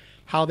are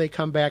how they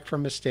come back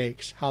from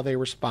mistakes, how they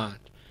respond.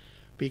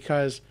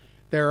 Because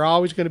there are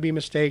always going to be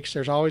mistakes.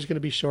 There's always going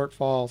to be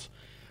shortfalls.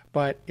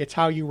 But it's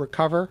how you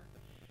recover,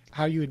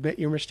 how you admit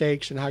your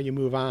mistakes, and how you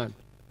move on.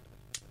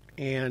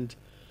 And,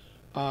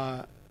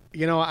 I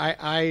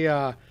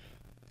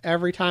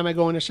every time I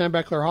go into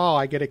Schembechler Hall,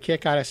 I get a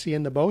kick out of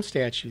seeing the Bo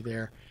statue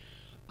there.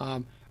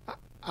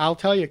 I'll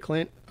tell you,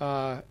 Clint,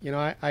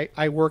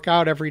 I work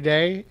out every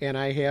day, and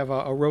I have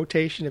a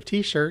rotation of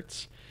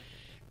T-shirts,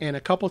 and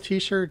a couple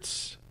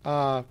T-shirts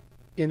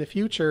in the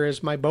future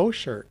is my Bo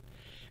shirt.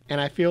 And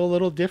I feel a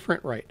little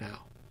different right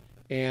now.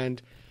 And,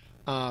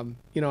 I'm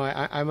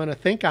going to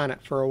think on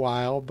it for a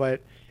while, but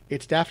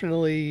it's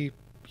definitely,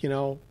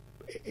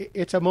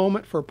 it's a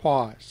moment for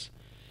pause.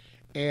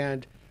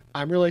 And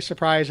I'm really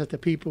surprised at the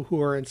people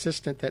who are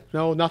insistent that,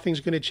 no,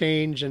 nothing's going to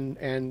change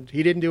and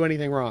he didn't do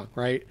anything wrong,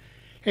 right?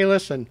 Hey,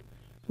 listen,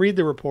 read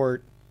the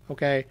report,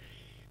 okay?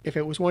 If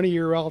it was one of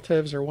your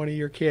relatives or one of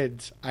your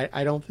kids,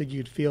 I don't think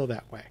you'd feel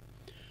that way.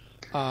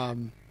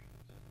 Well,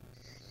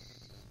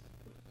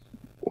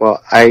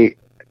 I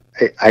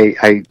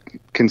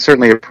can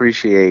certainly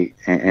appreciate,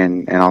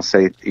 and I'll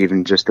say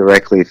even just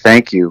directly,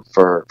 thank you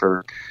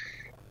for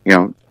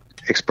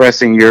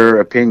expressing your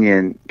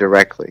opinion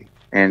directly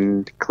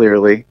and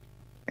clearly,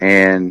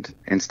 and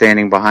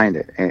standing behind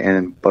it,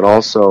 but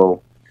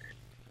also,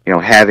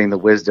 having the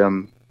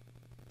wisdom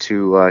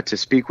to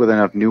speak with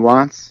enough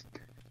nuance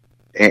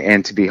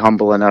and to be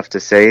humble enough to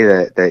say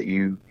that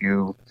you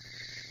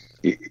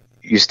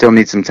still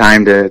need some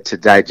time to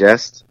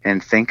digest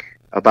and think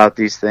about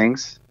these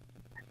things.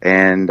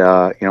 And,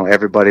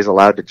 everybody's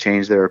allowed to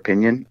change their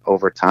opinion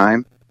over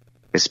time,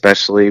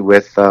 especially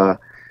with,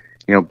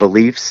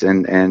 beliefs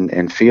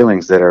and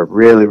feelings that are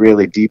really,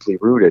 really deeply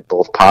rooted,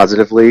 both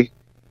positively,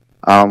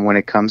 when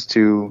it comes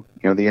to,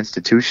 the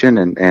institution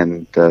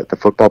and the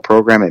football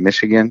program at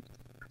Michigan,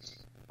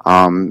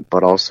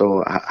 but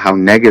also how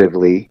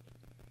negatively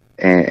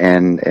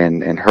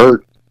and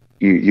hurt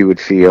you would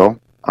feel,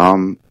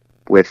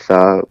 with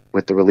the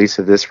release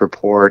of this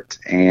report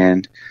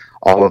and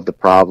all of the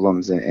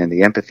problems and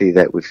the empathy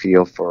that we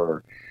feel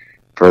for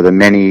the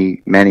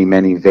many, many,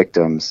 many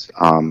victims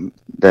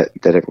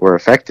that were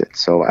affected.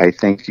 So I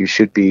think you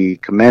should be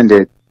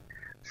commended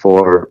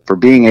for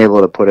being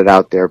able to put it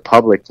out there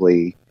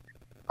publicly,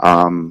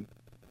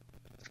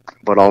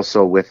 but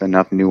also with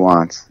enough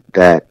nuance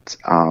that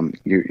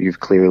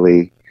you've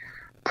clearly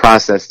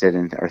processed it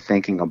and are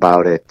thinking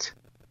about it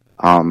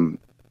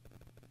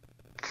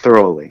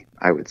thoroughly,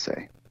 I would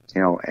say.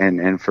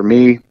 And for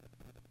me,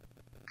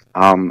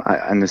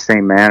 in the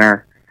same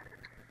manner,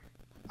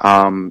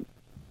 I'll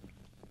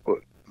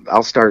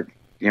start,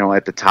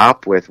 at the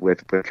top with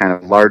kind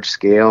of large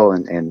scale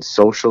and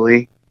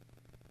socially,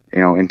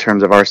 in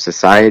terms of our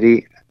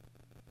society.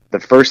 The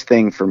first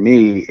thing for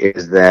me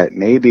is that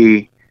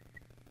maybe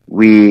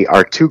we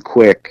are too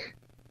quick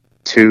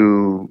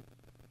to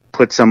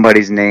put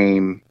somebody's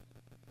name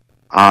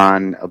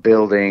on a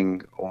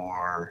building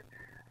or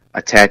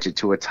attach it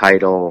to a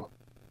title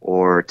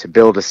or to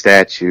build a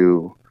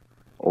statue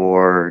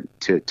or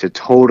to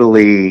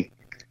totally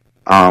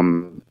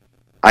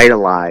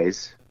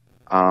idolize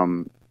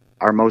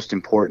our most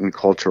important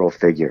cultural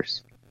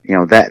figures.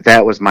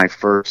 That was my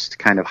first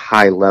kind of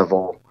high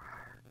level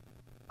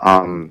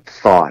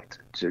thought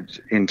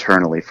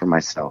internally for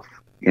myself.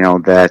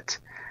 That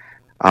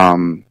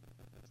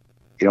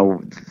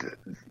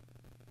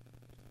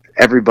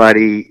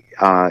everybody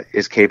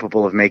is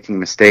capable of making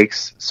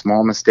mistakes,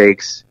 small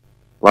mistakes,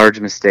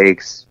 large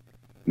mistakes,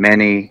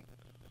 many,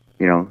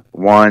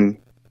 one.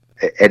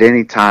 At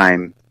any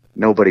time,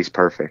 nobody's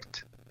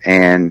perfect.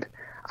 And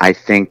I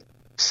think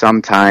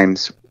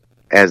sometimes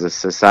as a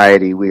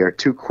society, we are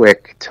too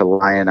quick to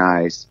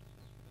lionize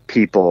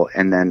people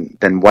and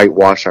then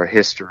whitewash our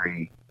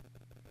history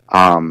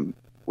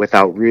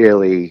without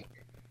really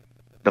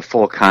the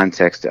full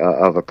context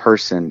of a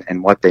person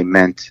and what they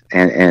meant,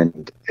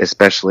 and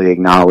especially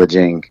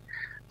acknowledging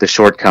the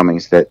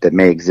shortcomings that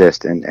may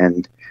exist.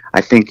 And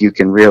I think you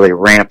can really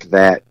ramp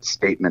that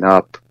statement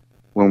up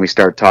when we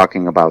start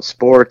talking about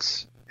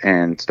sports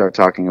and start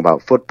talking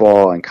about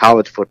football and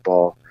college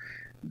football.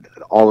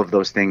 All of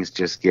those things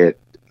just get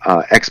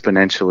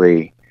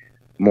exponentially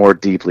more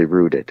deeply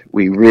rooted.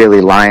 We really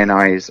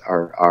lionize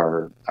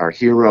our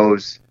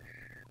heroes,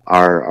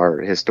 our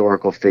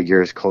historical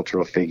figures,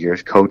 cultural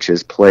figures,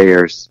 coaches,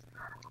 players,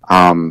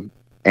 and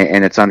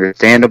it's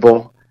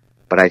understandable.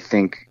 But I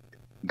think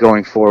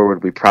going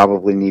forward, we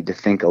probably need to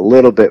think a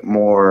little bit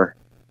more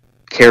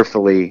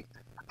carefully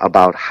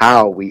about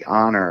how we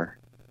honor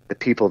the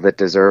people that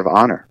deserve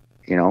honor.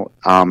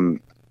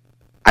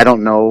 I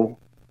don't know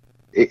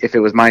if it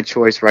was my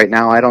choice right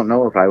now. I don't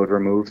know if I would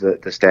remove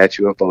the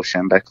statue of Bo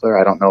Schembechler.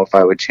 I don't know if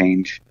I would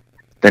change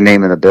the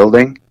name of the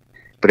building.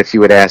 But if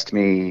you had asked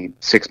me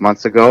 6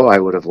 months ago, I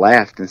would have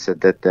laughed and said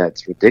that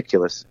that's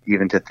ridiculous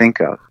even to think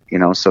of.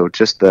 So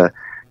just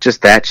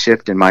that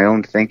shift in my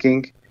own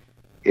thinking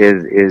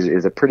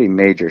is a pretty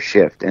major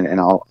shift, and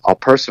I'll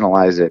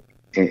personalize it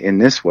in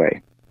this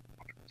way.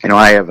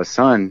 I have a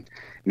son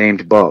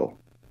named Bo.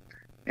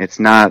 It's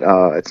not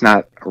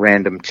a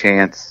random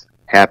chance,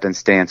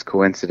 happenstance,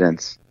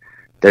 coincidence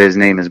that his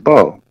name is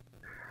Bo.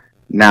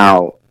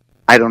 Now,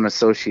 I don't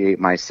associate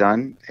my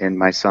son and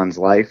my son's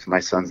life, my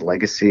son's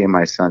legacy, and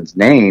my son's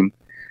name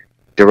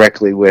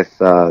directly with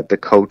the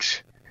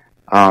coach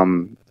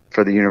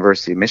for the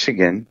University of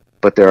Michigan,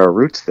 but there are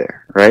roots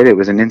there, right? It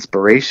was an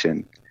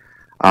inspiration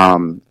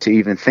to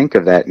even think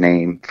of that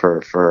name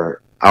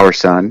for our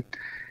son,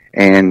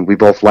 and we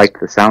both liked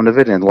the sound of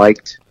it and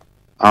liked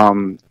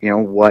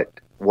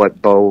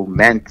what Bo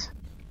meant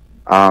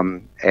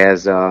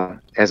as a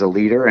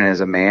leader and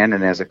as a man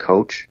and as a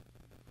coach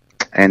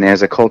and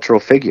as a cultural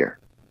figure.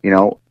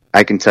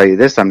 I can tell you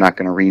this: I'm not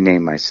going to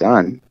rename my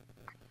son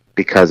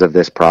because of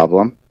this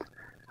problem.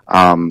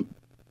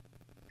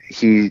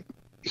 He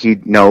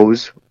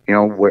knows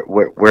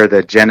where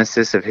the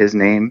genesis of his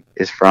name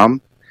is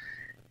from,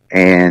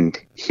 and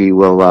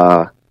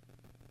he'll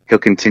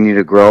continue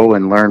to grow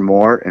and learn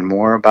more and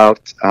more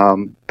about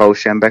Bo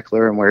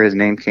Schembechler and where his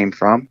name came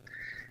from,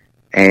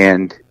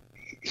 and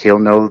he'll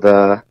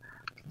know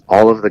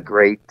all of the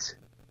great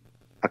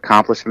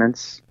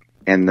accomplishments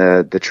and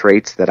the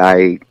traits that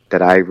I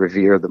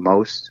revere the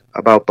most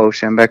about Bo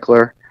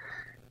Schembechler.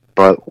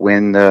 But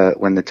when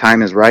the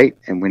time is right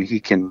and when he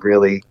can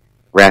really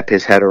wrap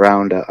his head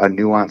around a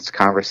nuanced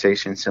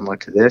conversation similar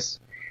to this,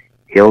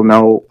 he'll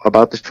know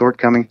about the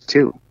shortcomings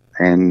too.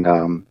 And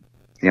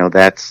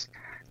that's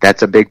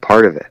a big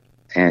part of it.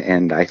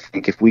 And I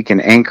think if we can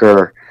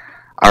anchor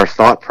our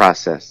thought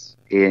process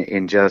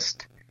in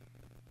just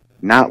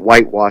not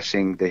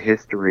whitewashing the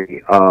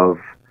history of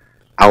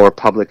our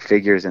public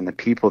figures and the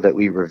people that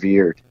we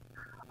revered,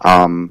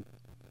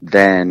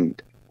 then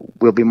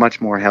we'll be much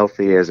more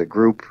healthy as a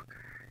group,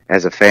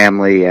 as a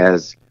family,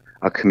 as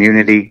a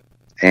community,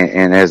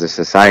 and as a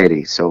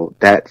society. So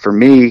that, for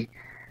me,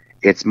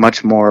 it's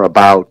much more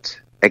about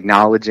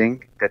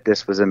acknowledging that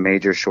this was a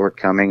major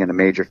shortcoming and a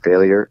major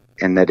failure,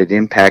 and that it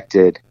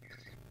impacted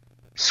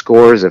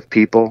scores of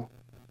people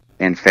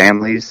and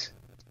families,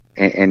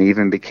 and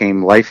even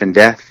became life and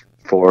death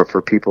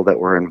for people that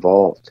were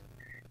involved.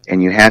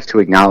 And you have to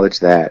acknowledge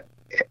that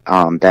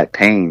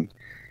pain,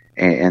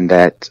 and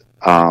that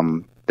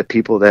the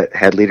people that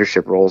had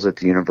leadership roles at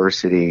the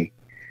university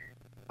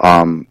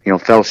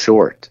fell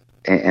short,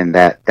 and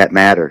that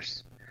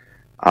matters.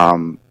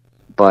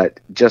 But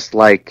just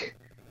like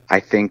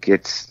I think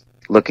it's,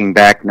 looking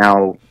back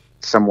now,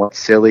 somewhat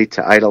silly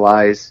to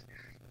idolize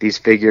these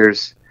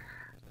figures,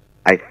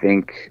 I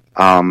think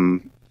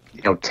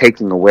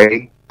taking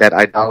away that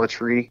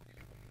idolatry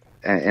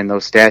and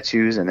those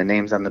statues and the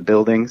names on the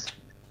buildings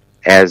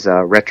as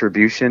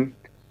retribution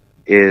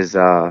is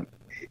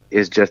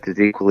just as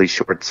equally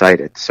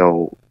short-sighted.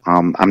 So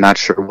I'm not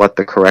sure what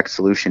the correct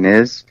solution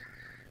is,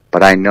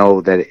 but I know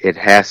that it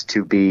has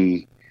to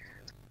be,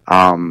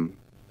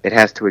 it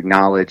has to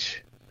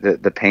acknowledge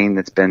the pain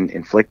that's been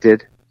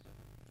inflicted,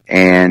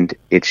 and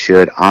it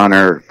should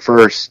honor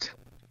first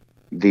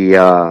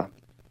the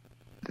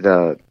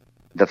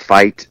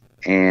fight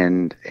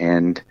and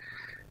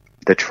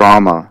the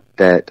trauma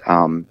that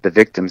the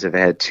victims have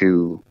had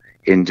to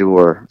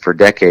endure for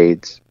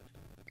decades,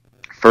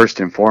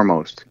 first and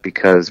foremost,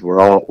 because we're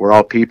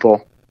all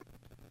people,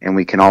 and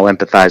we can all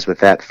empathize with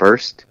that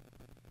first,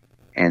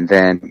 and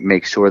then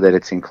make sure that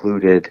it's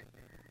included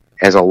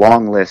as a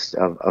long list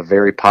of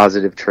very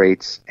positive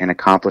traits and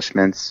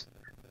accomplishments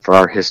for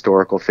our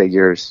historical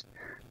figures,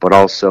 but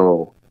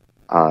also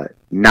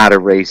not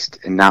erased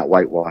and not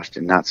whitewashed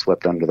and not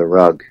swept under the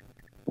rug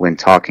when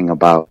talking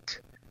about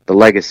the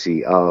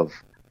legacy of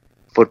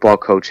football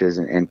coaches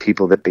and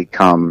people that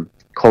become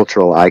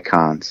cultural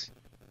icons,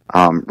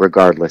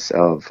 regardless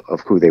of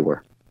who they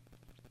were.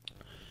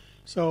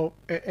 So,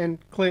 and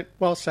Clint,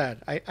 well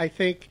said. I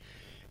think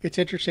it's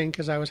interesting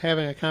because I was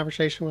having a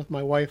conversation with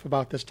my wife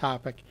about this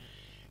topic,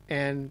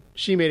 and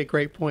she made a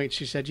great point.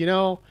 She said,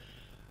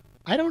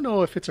 I don't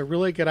know if it's a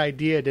really good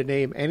idea to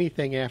name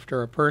anything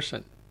after a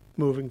person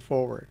moving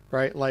forward,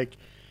 right? Like,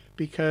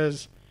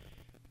 because,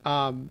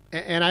 and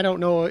I don't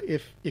know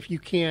if you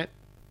can't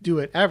do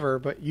it ever,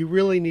 but you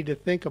really need to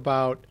think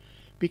about,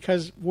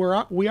 because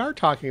we are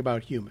talking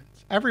about humans.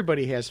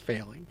 Everybody has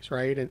failings,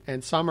 right?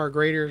 And some are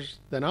greater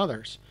than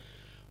others.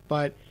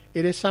 But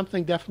it is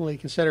something definitely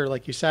to consider,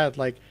 like you said,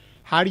 like,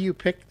 how do you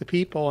pick the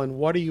people and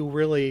what are you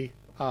really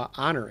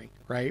honoring,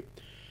 right?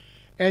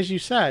 As you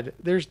said,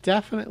 there's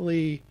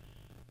definitely,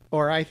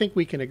 or I think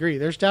we can agree,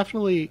 there's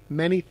definitely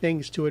many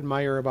things to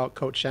admire about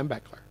Coach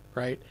Schembechler,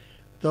 right?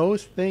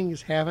 Those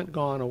things haven't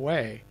gone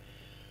away.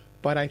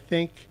 But I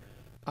think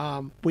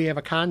we have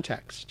a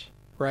context,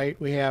 right?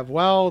 We have,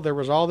 well, there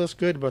was all this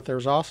good, but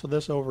there's also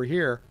this over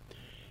here.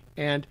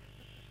 And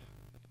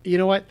you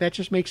know what? That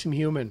just makes him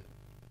human,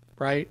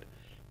 right?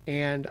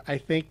 And I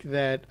think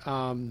that,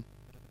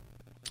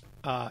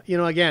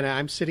 again,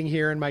 I'm sitting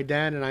here in my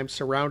den and I'm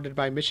surrounded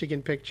by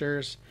Michigan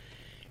pictures.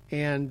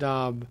 And,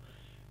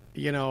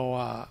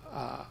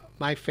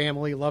 my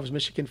family loves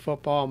Michigan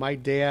football. My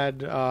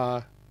dad,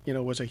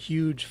 was a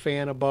huge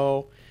fan of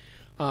Bo.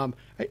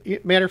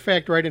 Matter of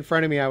fact, right in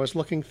front of me, I was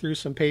looking through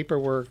some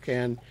paperwork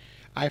and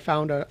I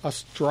found a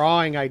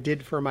drawing I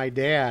did for my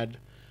dad,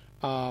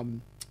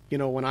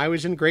 when I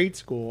was in grade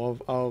school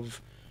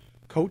of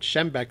Coach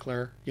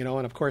Schembechler,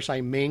 and of course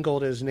I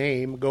mangled his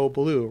name, Go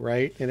Blue,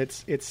 right? And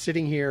it's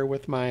sitting here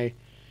with my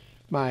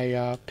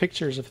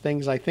pictures of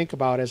things I think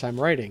about as I'm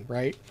writing,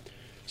 right?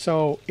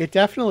 So it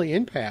definitely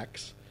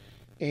impacts.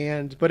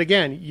 But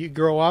again, you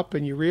grow up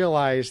and you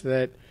realize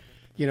that,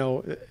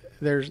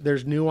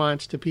 there's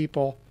nuance to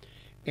people,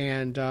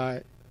 and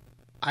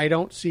I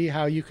don't see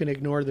how you can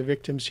ignore the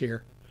victims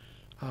here.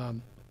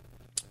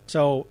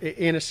 So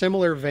in a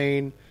similar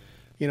vein,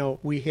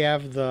 we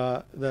have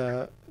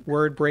the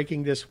word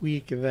breaking this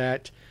week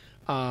that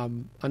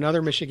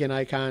another Michigan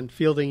icon,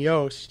 Fielding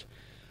Yost,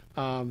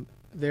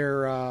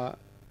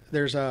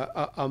 there's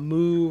a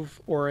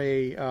move or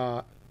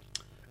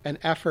an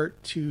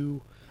effort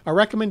to a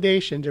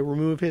recommendation to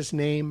remove his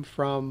name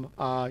from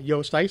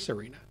Yost Ice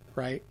Arena,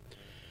 right?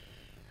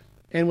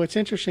 And what's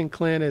interesting,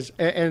 Clint, is,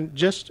 and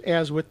just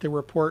as with the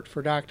report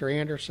for Dr.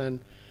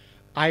 Anderson,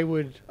 I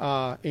would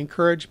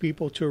encourage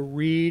people to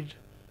read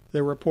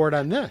the report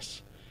on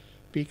this,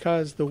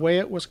 because the way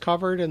it was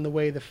covered and the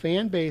way the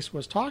fan base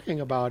was talking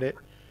about it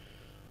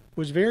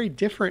was very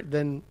different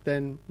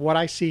than what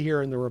I see here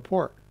in the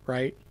report,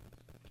 right?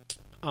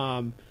 So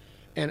I'm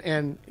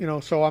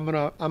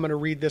gonna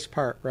read this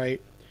part, right?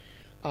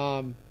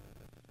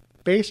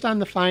 Based on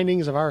the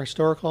findings of our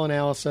historical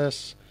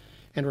analysis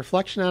and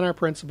reflection on our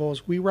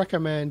principles, we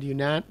recommend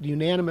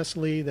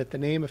unanimously that the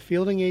name of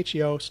Fielding H.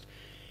 Yost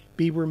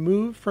be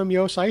removed from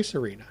Yost Ice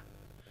Arena.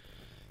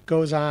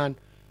 Goes on,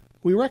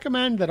 we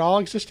recommend that all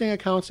existing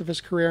accounts of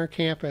his career on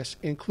campus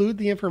include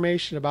the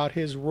information about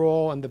his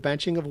role in the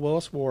benching of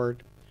Willis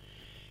Ward.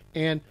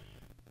 And,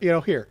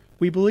 here,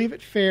 we believe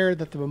it fair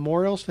that the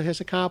memorials to his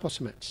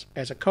accomplishments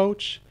as a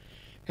coach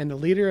and the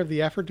leader of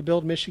the effort to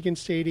build Michigan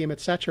Stadium,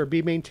 etc.,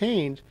 be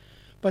maintained,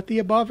 but the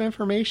above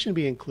information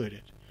be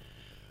included.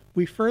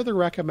 We further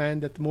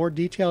recommend that the more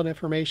detailed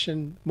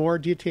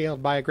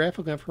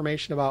biographical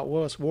information about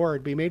Willis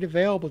Ward be made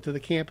available to the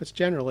campus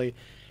generally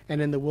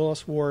and in the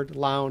Willis Ward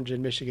Lounge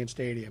in Michigan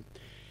Stadium.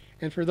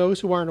 And for those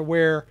who aren't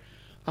aware,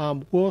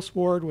 Willis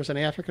Ward was an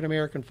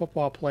African-American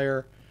football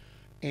player,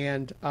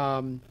 and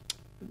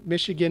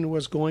Michigan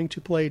was going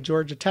to play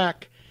Georgia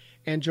Tech,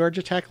 and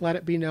Georgia Tech let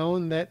it be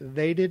known that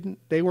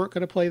they weren't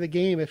going to play the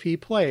game if he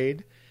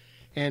played,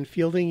 and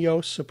Fielding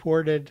Yost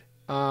supported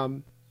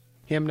him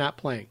not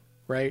playing,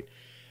 right?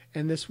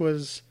 And this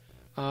was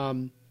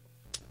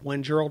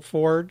when Gerald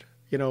Ford,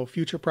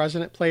 future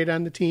president, played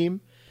on the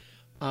team.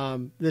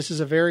 This is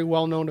a very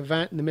well-known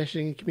event in the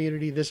Michigan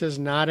community. This is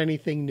not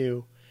anything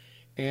new.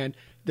 And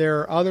there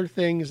are other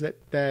things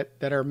that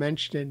are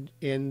mentioned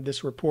in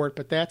this report,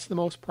 but that's the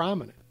most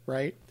prominent,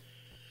 right?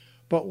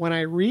 But when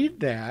I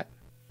read that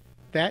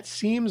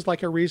seems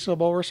like a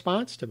reasonable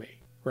response to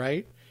me,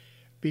 right?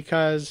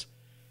 Because,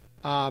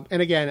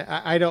 and again,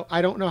 I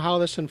don't know how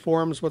this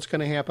informs what's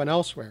going to happen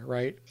elsewhere,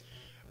 right?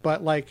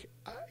 But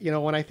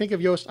when I think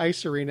of Yost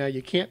Ice Arena,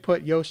 you can't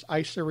put Yost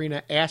Ice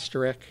Arena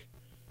asterisk,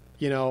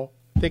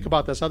 think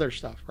about this other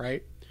stuff,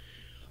 right?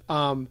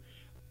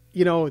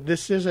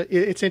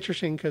 It's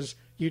interesting because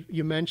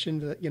you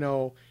mentioned that,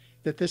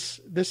 that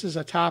this is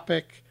a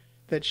topic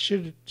that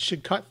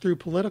should cut through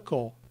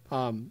political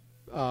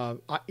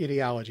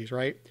ideologies,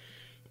 right?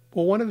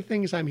 Well, one of the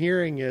things I'm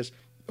hearing is,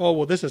 oh,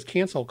 well, this is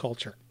cancel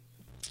culture.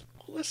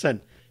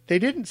 Listen, they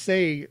didn't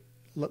say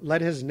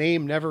let his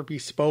name never be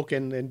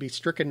spoken and be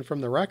stricken from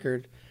the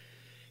record.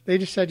 They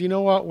just said, you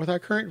know what, with our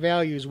current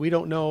values, we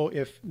don't know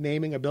if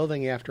naming a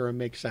building after him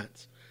makes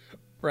sense,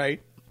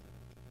 right?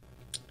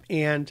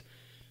 And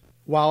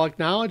while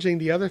acknowledging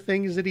the other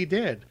things that he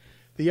did,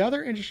 the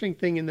other interesting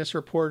thing in this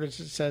report is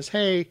it says,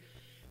 hey,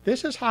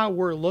 this is how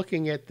we're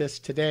looking at this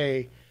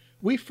today.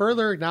 We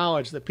further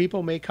acknowledge that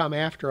people may come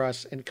after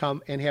us and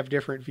come and have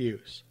different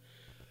views.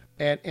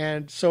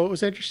 And so it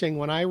was interesting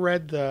when I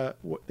read the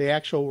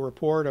actual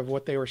report of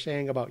what they were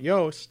saying about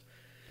Yost.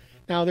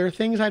 Now, there are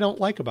things I don't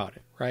like about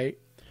it, right?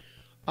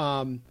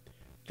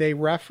 They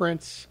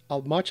reference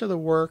much of the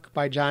work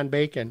by John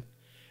Bacon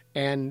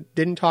and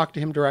didn't talk to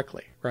him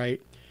directly,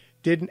 right?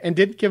 Didn't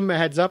give him a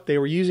heads up they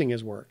were using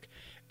his work.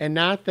 And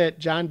not that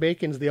John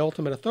Bacon's the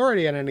ultimate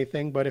authority on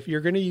anything, but if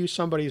you're going to use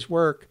somebody's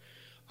work,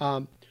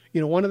 one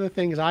of the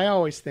things I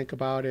always think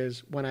about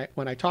is when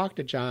I talk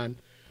to John,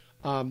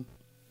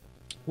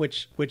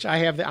 which I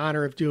have the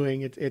honor of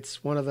doing.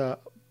 It's one of the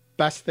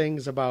best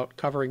things about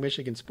covering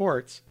Michigan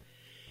sports,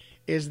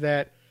 is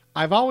that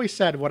I've always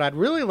said what I'd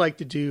really like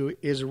to do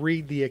is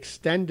read the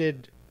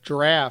extended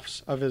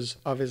drafts of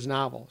his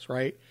novels,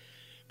 right?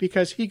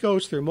 Because he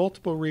goes through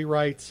multiple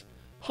rewrites,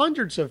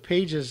 hundreds of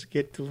pages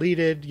get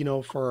deleted,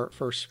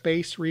 for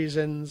space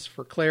reasons,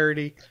 for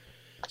clarity.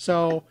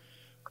 So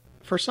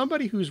for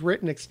somebody who's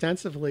written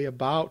extensively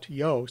about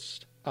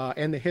Yost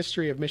and the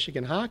history of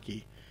Michigan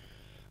hockey,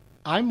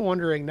 I'm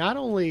wondering, not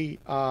only,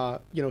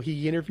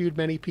 he interviewed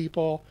many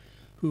people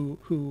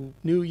who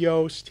knew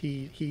Yost,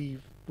 he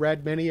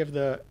read many of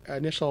the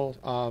initial,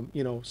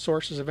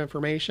 sources of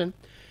information,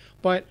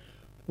 but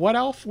what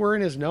else were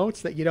in his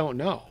notes that you don't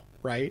know,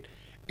 right?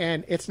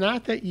 And it's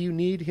not that you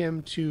need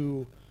him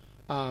to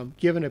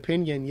give an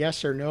opinion,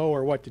 yes or no,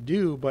 or what to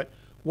do, but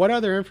what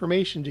other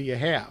information do you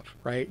have,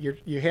 right?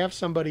 You have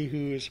somebody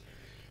who's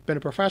been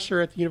a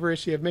professor at the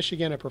University of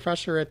Michigan, a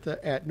professor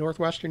at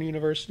Northwestern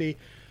University,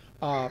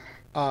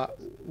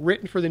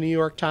 written for the New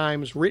York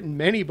Times, written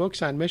many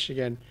books on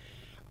Michigan.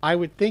 I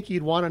would think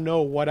you'd want to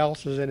know what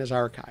else is in his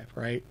archive,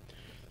 right?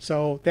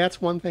 So that's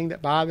one thing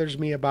that bothers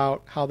me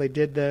about how they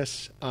did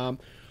this.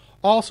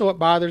 Also, it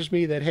bothers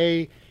me that,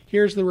 hey,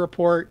 here's the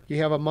report,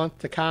 you have a month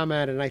to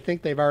comment, and I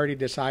think they've already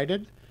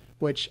decided,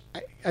 which,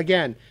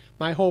 again,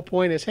 my whole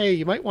point is, hey,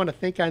 you might want to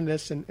think on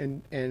this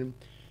and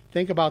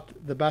think about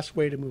the best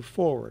way to move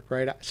forward,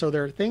 right? So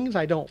there are things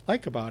I don't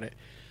like about it.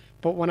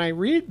 But when I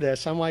read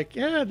this, I'm like,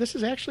 yeah, this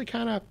is actually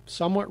kind of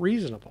somewhat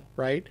reasonable,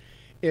 right?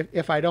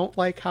 If I don't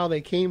like how they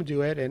came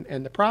to it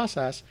and the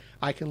process,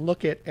 I can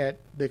look at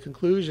the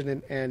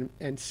conclusion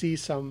and see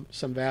some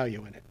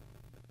value in it.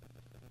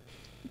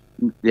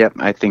 Yep,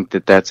 I think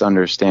that's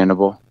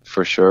understandable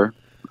for sure.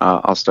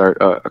 I'll start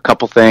a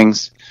couple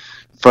things.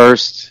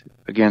 First,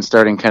 again,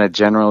 starting kind of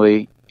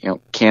generally,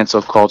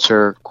 cancel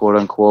culture, quote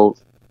unquote,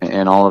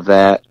 and all of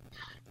that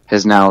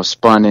has now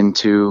spun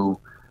into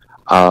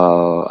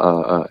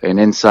an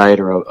insight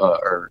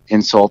or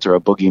insult or a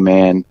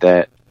boogeyman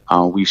that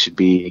we should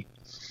be,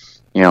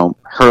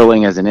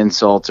 hurling as an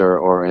insult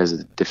or as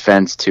a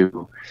defense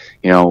to,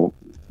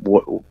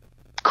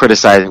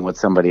 criticizing what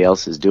somebody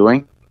else is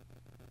doing.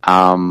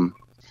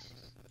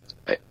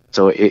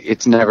 So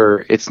it's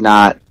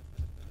not,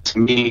 to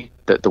me,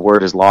 that the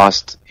word has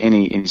lost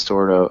any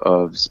sort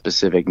of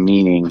specific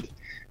meaning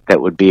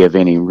that would be of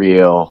any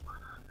real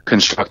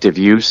constructive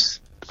use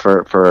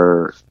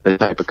for the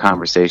type of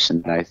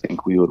conversation that I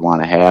think we would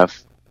want to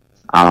have.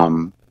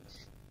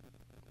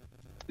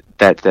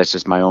 That's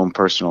just my own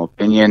personal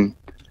opinion.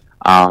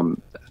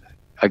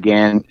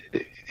 Again,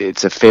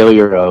 it's a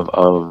failure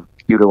of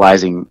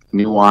utilizing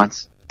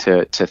nuance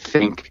to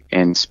think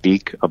and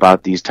speak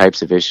about these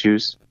types of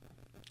issues.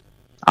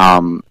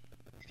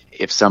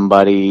 If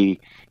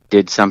somebody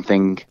did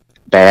something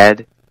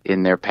bad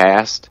in their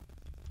past,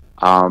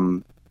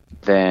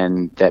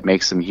 then that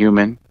makes them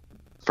human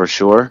for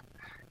sure,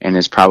 and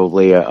is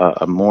probably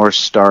a more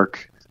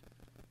stark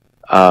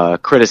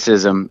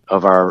criticism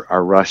of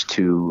our rush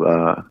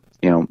to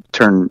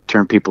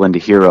turn people into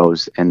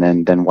heroes and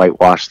then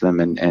whitewash them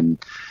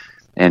and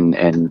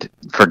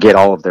forget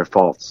all of their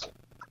faults.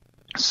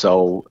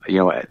 So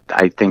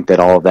I think that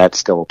all of that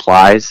still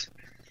applies.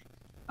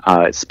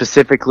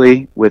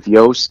 Specifically with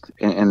Yost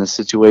and the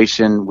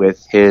situation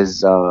with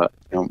his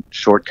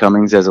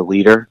shortcomings as a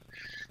leader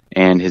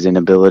and his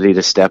inability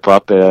to step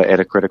up at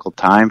a critical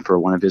time for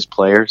one of his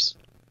players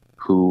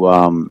who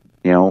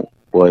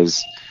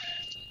was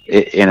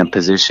in a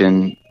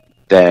position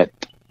that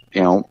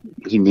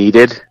he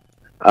needed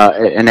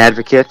an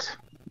advocate.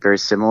 Very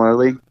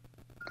similarly,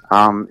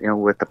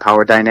 with the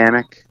power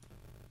dynamic,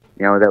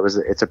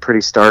 it's a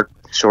pretty stark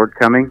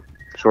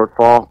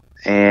shortfall,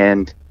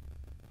 and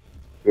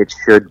it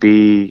should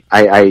be.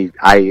 I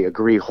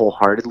agree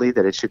wholeheartedly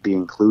that it should be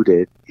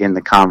included in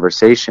the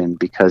conversation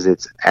because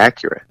it's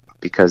accurate,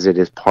 because it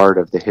is part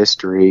of the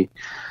history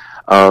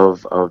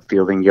of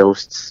Fielding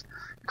Yost's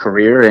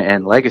career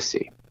and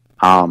legacy.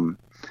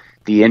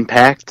 The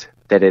impact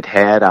that it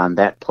had on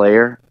that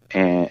player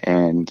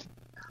and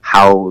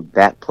how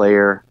that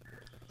player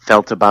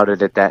felt about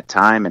it at that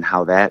time and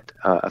how that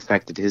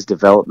affected his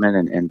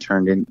development and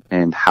turned in,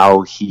 and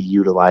how he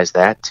utilized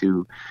that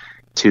to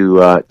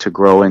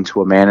grow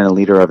into a man and a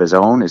leader of his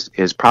own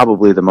is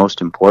probably the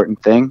most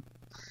important thing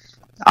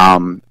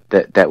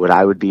that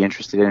I would be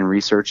interested in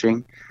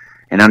researching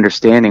and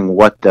understanding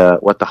what the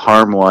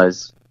harm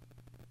was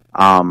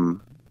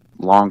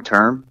long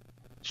term,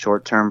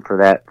 short term for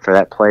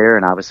that player,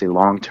 and obviously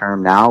long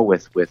term now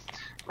with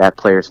that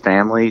player's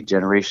family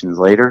generations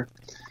later.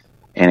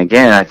 And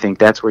again, I think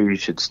that's where you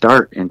should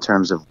start in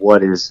terms of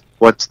what's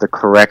the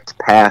correct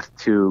path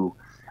to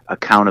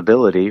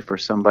accountability for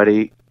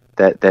somebody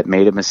that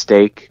made a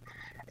mistake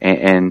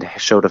and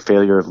showed a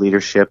failure of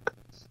leadership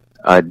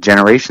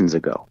generations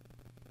ago.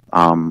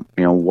 If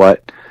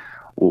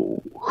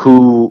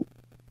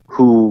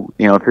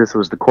this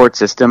was the court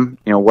system,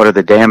 what are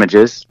the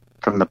damages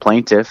from the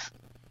plaintiff,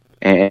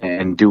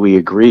 and do we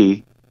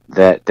agree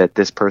that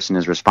this person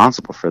is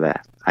responsible for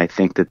that? I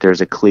think that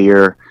there's a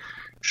clear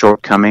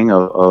shortcoming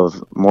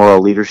of moral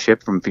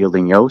leadership from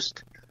Fielding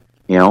Yost,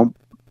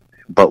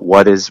 but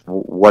what is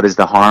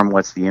the harm?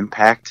 What's the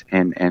impact?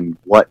 And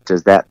what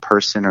does that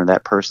person or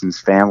that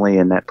person's family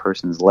and that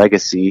person's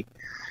legacy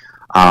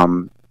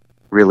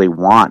really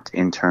want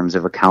in terms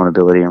of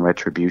accountability and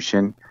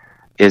retribution?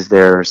 Is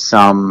there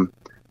some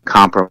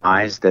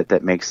compromise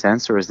that makes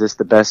sense, or is this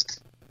the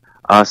best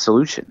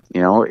solution?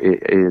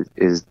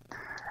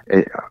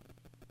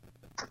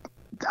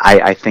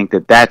 I think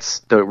that's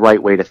the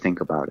right way to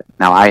think about it.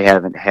 Now, I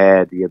haven't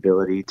had the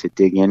ability to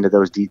dig into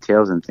those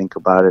details and think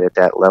about it at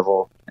that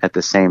level at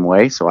the same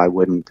way, so I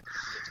wouldn't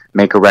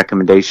make a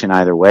recommendation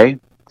either way.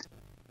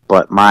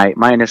 But my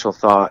initial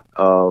thought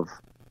of,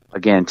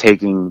 again,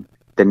 taking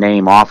the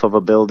name off of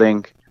a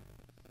building,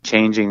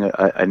 changing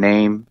a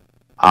name,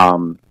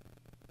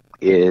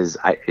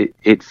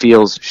 it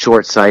feels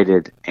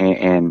short-sighted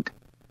and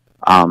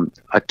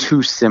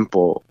too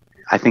simple.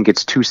 I think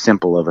it's too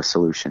simple of a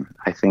solution.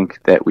 I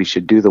think that we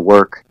should do the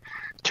work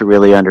to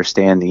really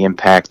understand the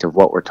impact of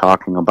what we're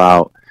talking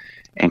about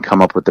and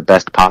come up with the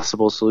best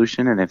possible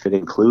solution. And if it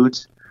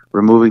includes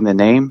removing the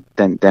name,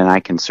 then I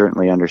can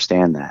certainly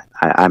understand that.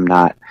 I'm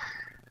not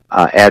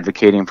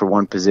advocating for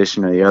one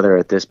position or the other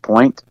at this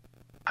point.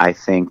 I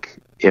think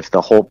if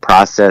the whole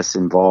process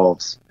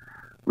involves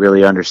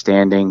really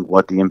understanding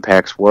what the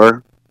impacts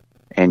were,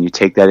 and you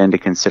take that into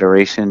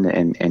consideration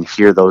and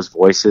hear those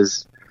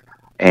voices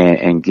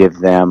and give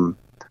them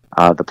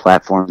the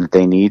platform that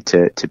they need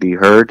to be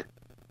heard,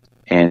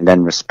 and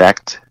then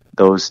respect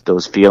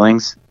those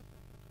feelings,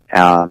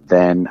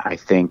 then I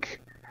think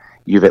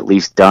you've at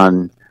least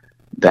done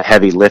the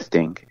heavy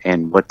lifting.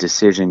 And what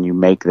decision you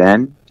make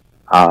then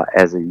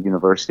as a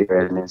university or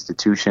as an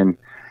institution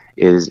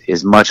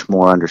is much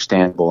more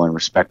understandable and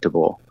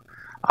respectable,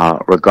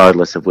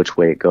 regardless of which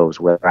way it goes,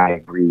 whether I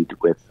agreed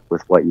with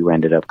what you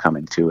ended up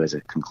coming to as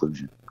a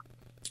conclusion.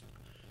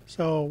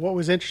 So what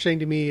was interesting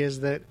to me is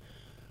that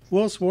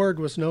Willis Ward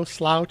was no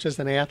slouch as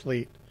an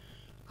athlete.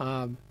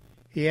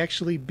 He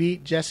actually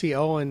beat Jesse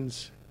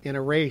Owens in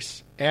a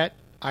race at,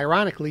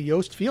 ironically,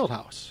 Yost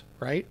Fieldhouse,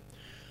 right?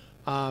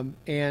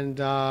 And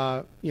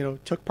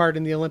took part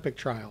in the Olympic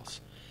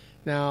trials.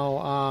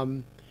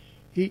 Now,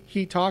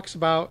 he talks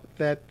about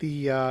that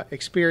the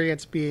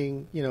experience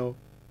being,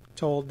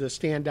 told to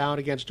stand down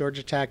against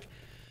Georgia Tech,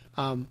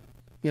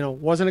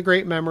 wasn't a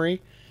great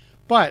memory,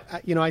 but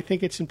I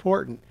think it's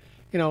important.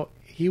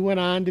 He went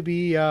on to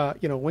be,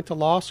 went to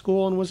law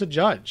school and was a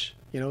judge.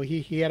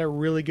 He had a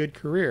really good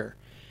career,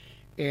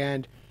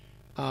 and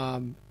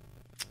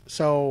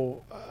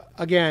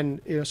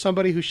again,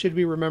 somebody who should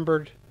be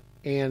remembered,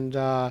 and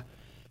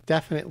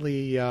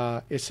definitely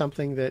is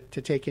something that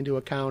to take into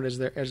account as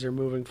they're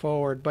moving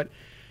forward. But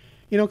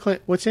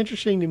Clint, what's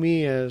interesting to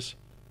me is,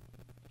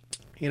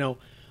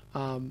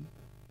 I'm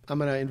going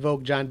to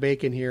invoke John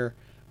Bacon here.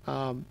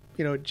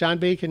 John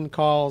Bacon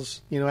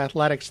calls,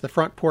 athletics the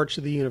front porch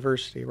of the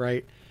university,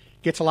 right?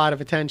 Gets a lot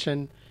of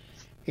attention,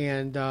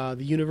 and the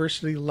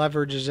university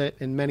leverages it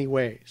in many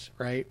ways,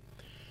 right?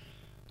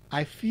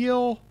 I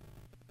feel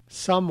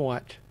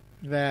somewhat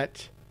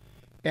that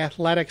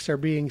athletics are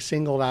being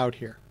singled out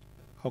here,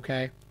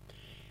 okay?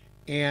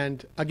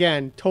 And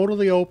again,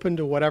 totally open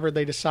to whatever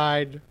they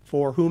decide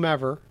for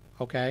whomever,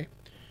 okay?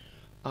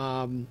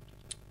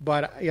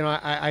 But,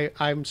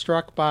 I'm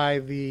struck by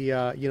the,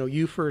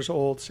 Ufer's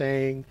old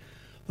saying,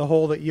 the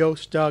hole that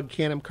Yost dug,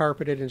 Canham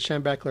carpeted, and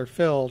Schembechler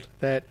filled,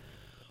 that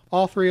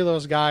all three of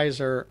those guys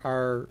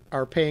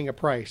are paying a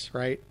price,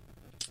 right?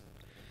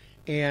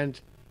 And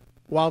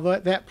while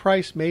that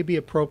price may be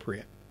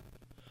appropriate,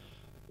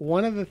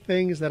 one of the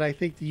things that I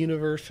think the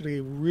university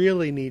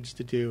really needs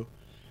to do,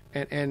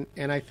 and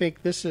I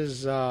think this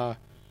is,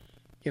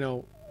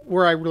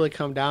 where I really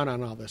come down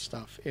on all this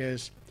stuff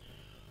is,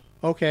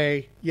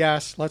 okay,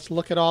 yes, let's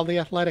look at all the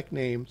athletic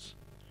names.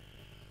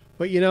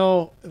 But,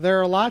 there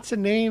are lots of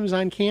names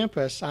on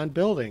campus, on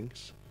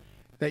buildings,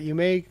 that you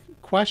may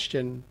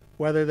question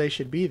whether they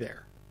should be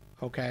there,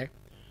 okay?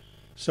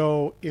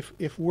 So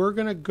if we're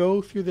going to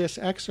go through this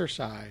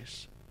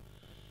exercise,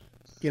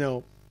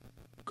 go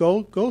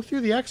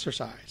through the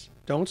exercise.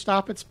 Don't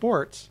stop at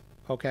sports,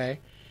 okay?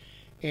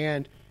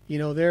 And,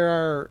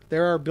 there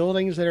are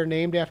buildings that are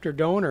named after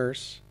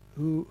donors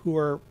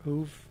who've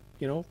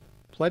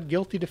pled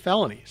guilty to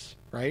felonies,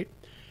 right?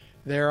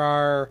 There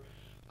are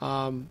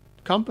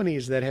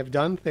companies that have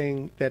done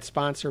things that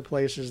sponsor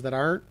places that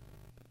aren't,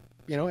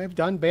 have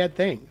done bad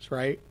things,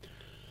 right?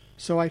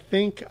 So I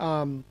think,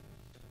 when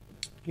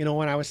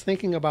I was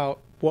thinking about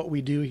what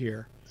we do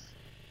here,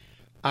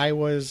 I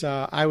was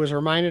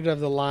reminded of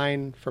the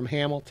line from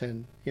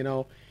Hamilton.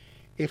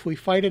 If we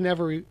fight in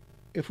every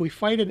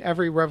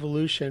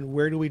revolution,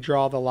 where do we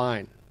draw the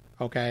line?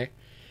 Okay,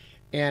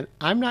 and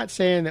I'm not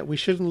saying that we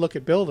shouldn't look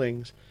at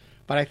buildings,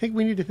 but I think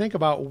we need to think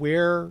about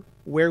where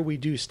we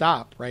do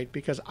stop, right?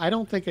 Because I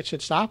don't think it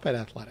should stop at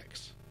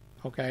athletics.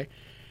 Okay,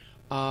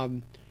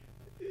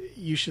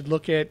 you should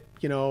look at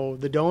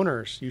the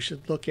donors. You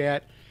should look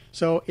at,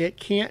 so it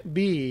can't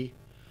be,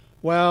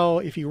 well,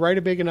 if you write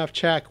a big enough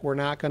check,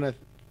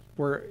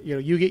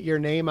 you get your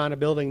name on a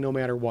building no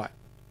matter what,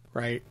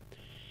 right?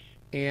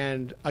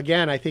 And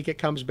again, I think it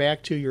comes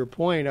back to your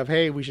point of,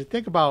 hey, we should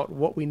think about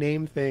what we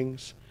name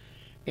things,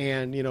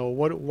 and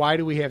why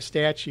do we have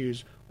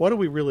statues? What are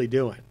we really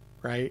doing,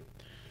 right?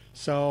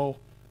 So,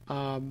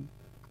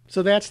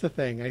 so that's the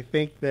thing. I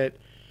think that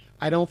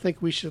I don't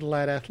think we should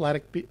let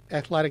athletics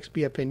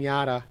be a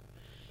piñata.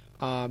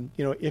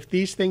 If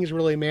these things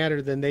really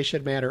matter, then they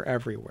should matter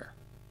everywhere,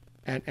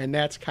 and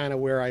that's kind of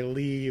where I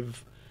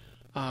leave.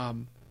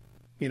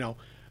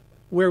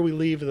 Where we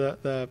leave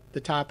the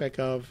topic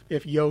of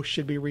if Yost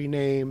should be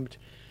renamed,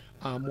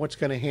 what's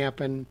going to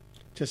happen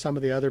to some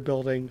of the other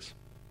buildings,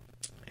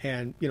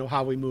 and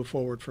how we move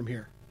forward from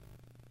here.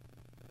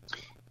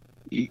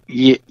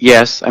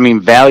 Yes, I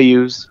mean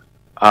values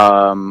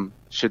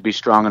should be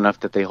strong enough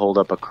that they hold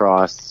up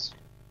across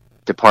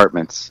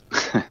departments.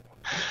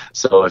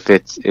 So if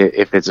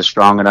it's a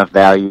strong enough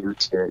value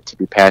to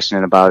be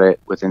passionate about it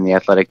within the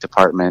athletic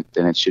department,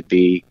 then it should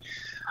be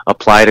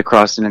applied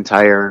across an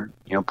entire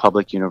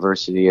public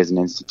university as an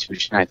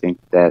institution. I think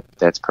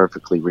that's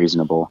perfectly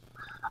reasonable.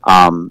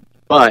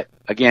 But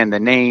again, the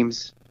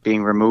names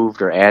being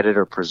removed or added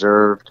or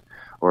preserved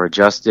or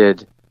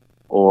adjusted,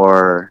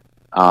 or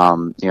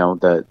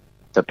the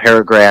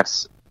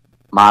paragraphs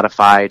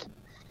modified,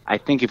 I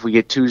think if we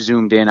get too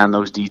zoomed in on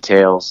those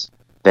details,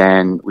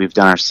 then we've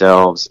done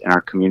ourselves and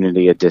our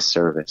community a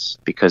disservice,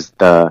 because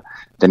the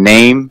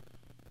name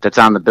that's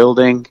on the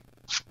building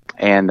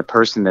and the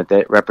person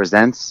that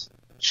represents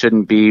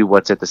shouldn't be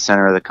what's at the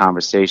center of the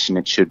conversation.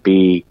 It should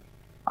be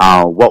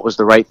what was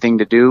the right thing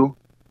to do,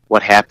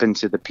 what happened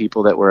to the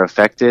people that were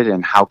affected,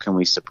 and how can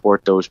we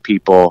support those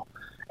people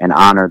and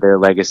honor their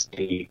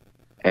legacy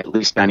at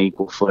least on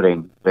equal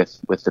footing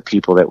with the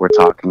people that we're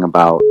talking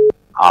about.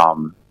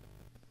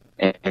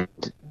 And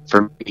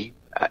for me,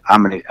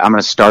 I'm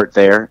gonna start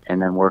there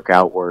and then work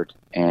outward,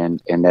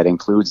 and that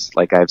includes,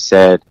 like I've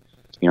said,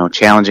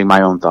 challenging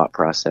my own thought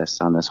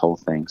process on this whole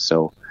thing.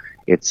 So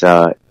it's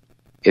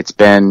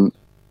been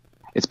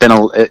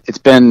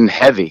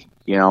heavy,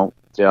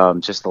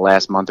 just the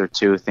last month or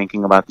two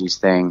thinking about these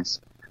things.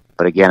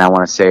 But again, I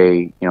want to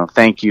say,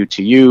 thank you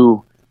to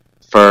you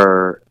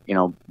for,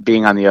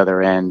 being on the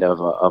other end of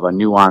a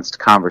nuanced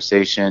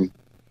conversation.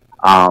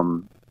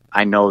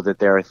 I know that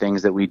there are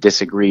things that we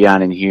disagree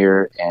on in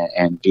here,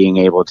 and being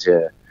able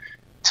to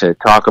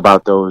talk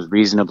about those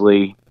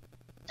reasonably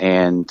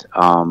and,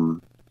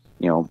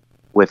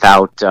 with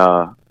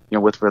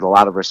a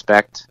lot of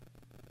respect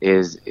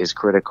is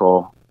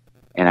critical.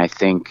 And I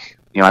think,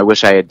 I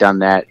wish I had done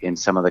that in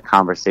some of the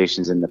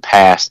conversations in the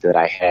past that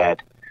I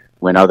had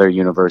when other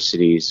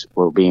universities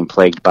were being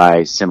plagued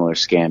by similar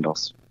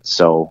scandals.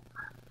 So,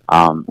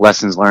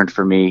 lessons learned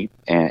for me,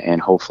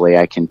 and hopefully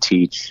I can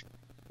teach,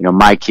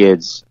 my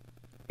kids,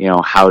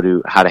 how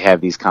to have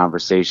these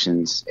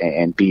conversations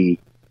and be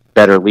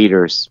better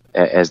leaders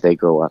as they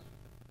grow up.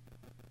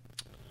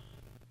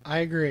 I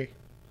agree.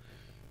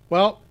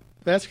 Well,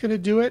 that's going to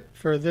do it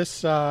for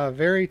this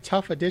very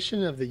tough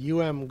edition of the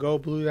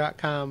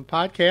umgoblue.com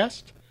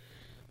podcast.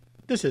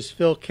 This is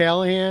Phil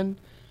Callahan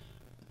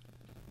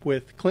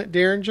with Clint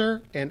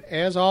Derringer, and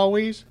as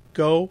always,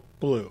 go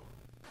blue.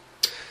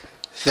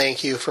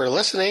 Thank you for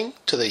listening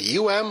to the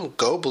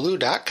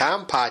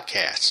umgoblue.com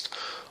podcast.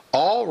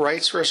 All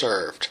rights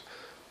reserved.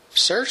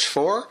 Search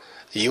for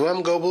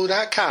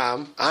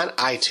umgoblue.com on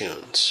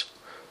iTunes.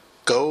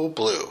 Go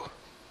Blue.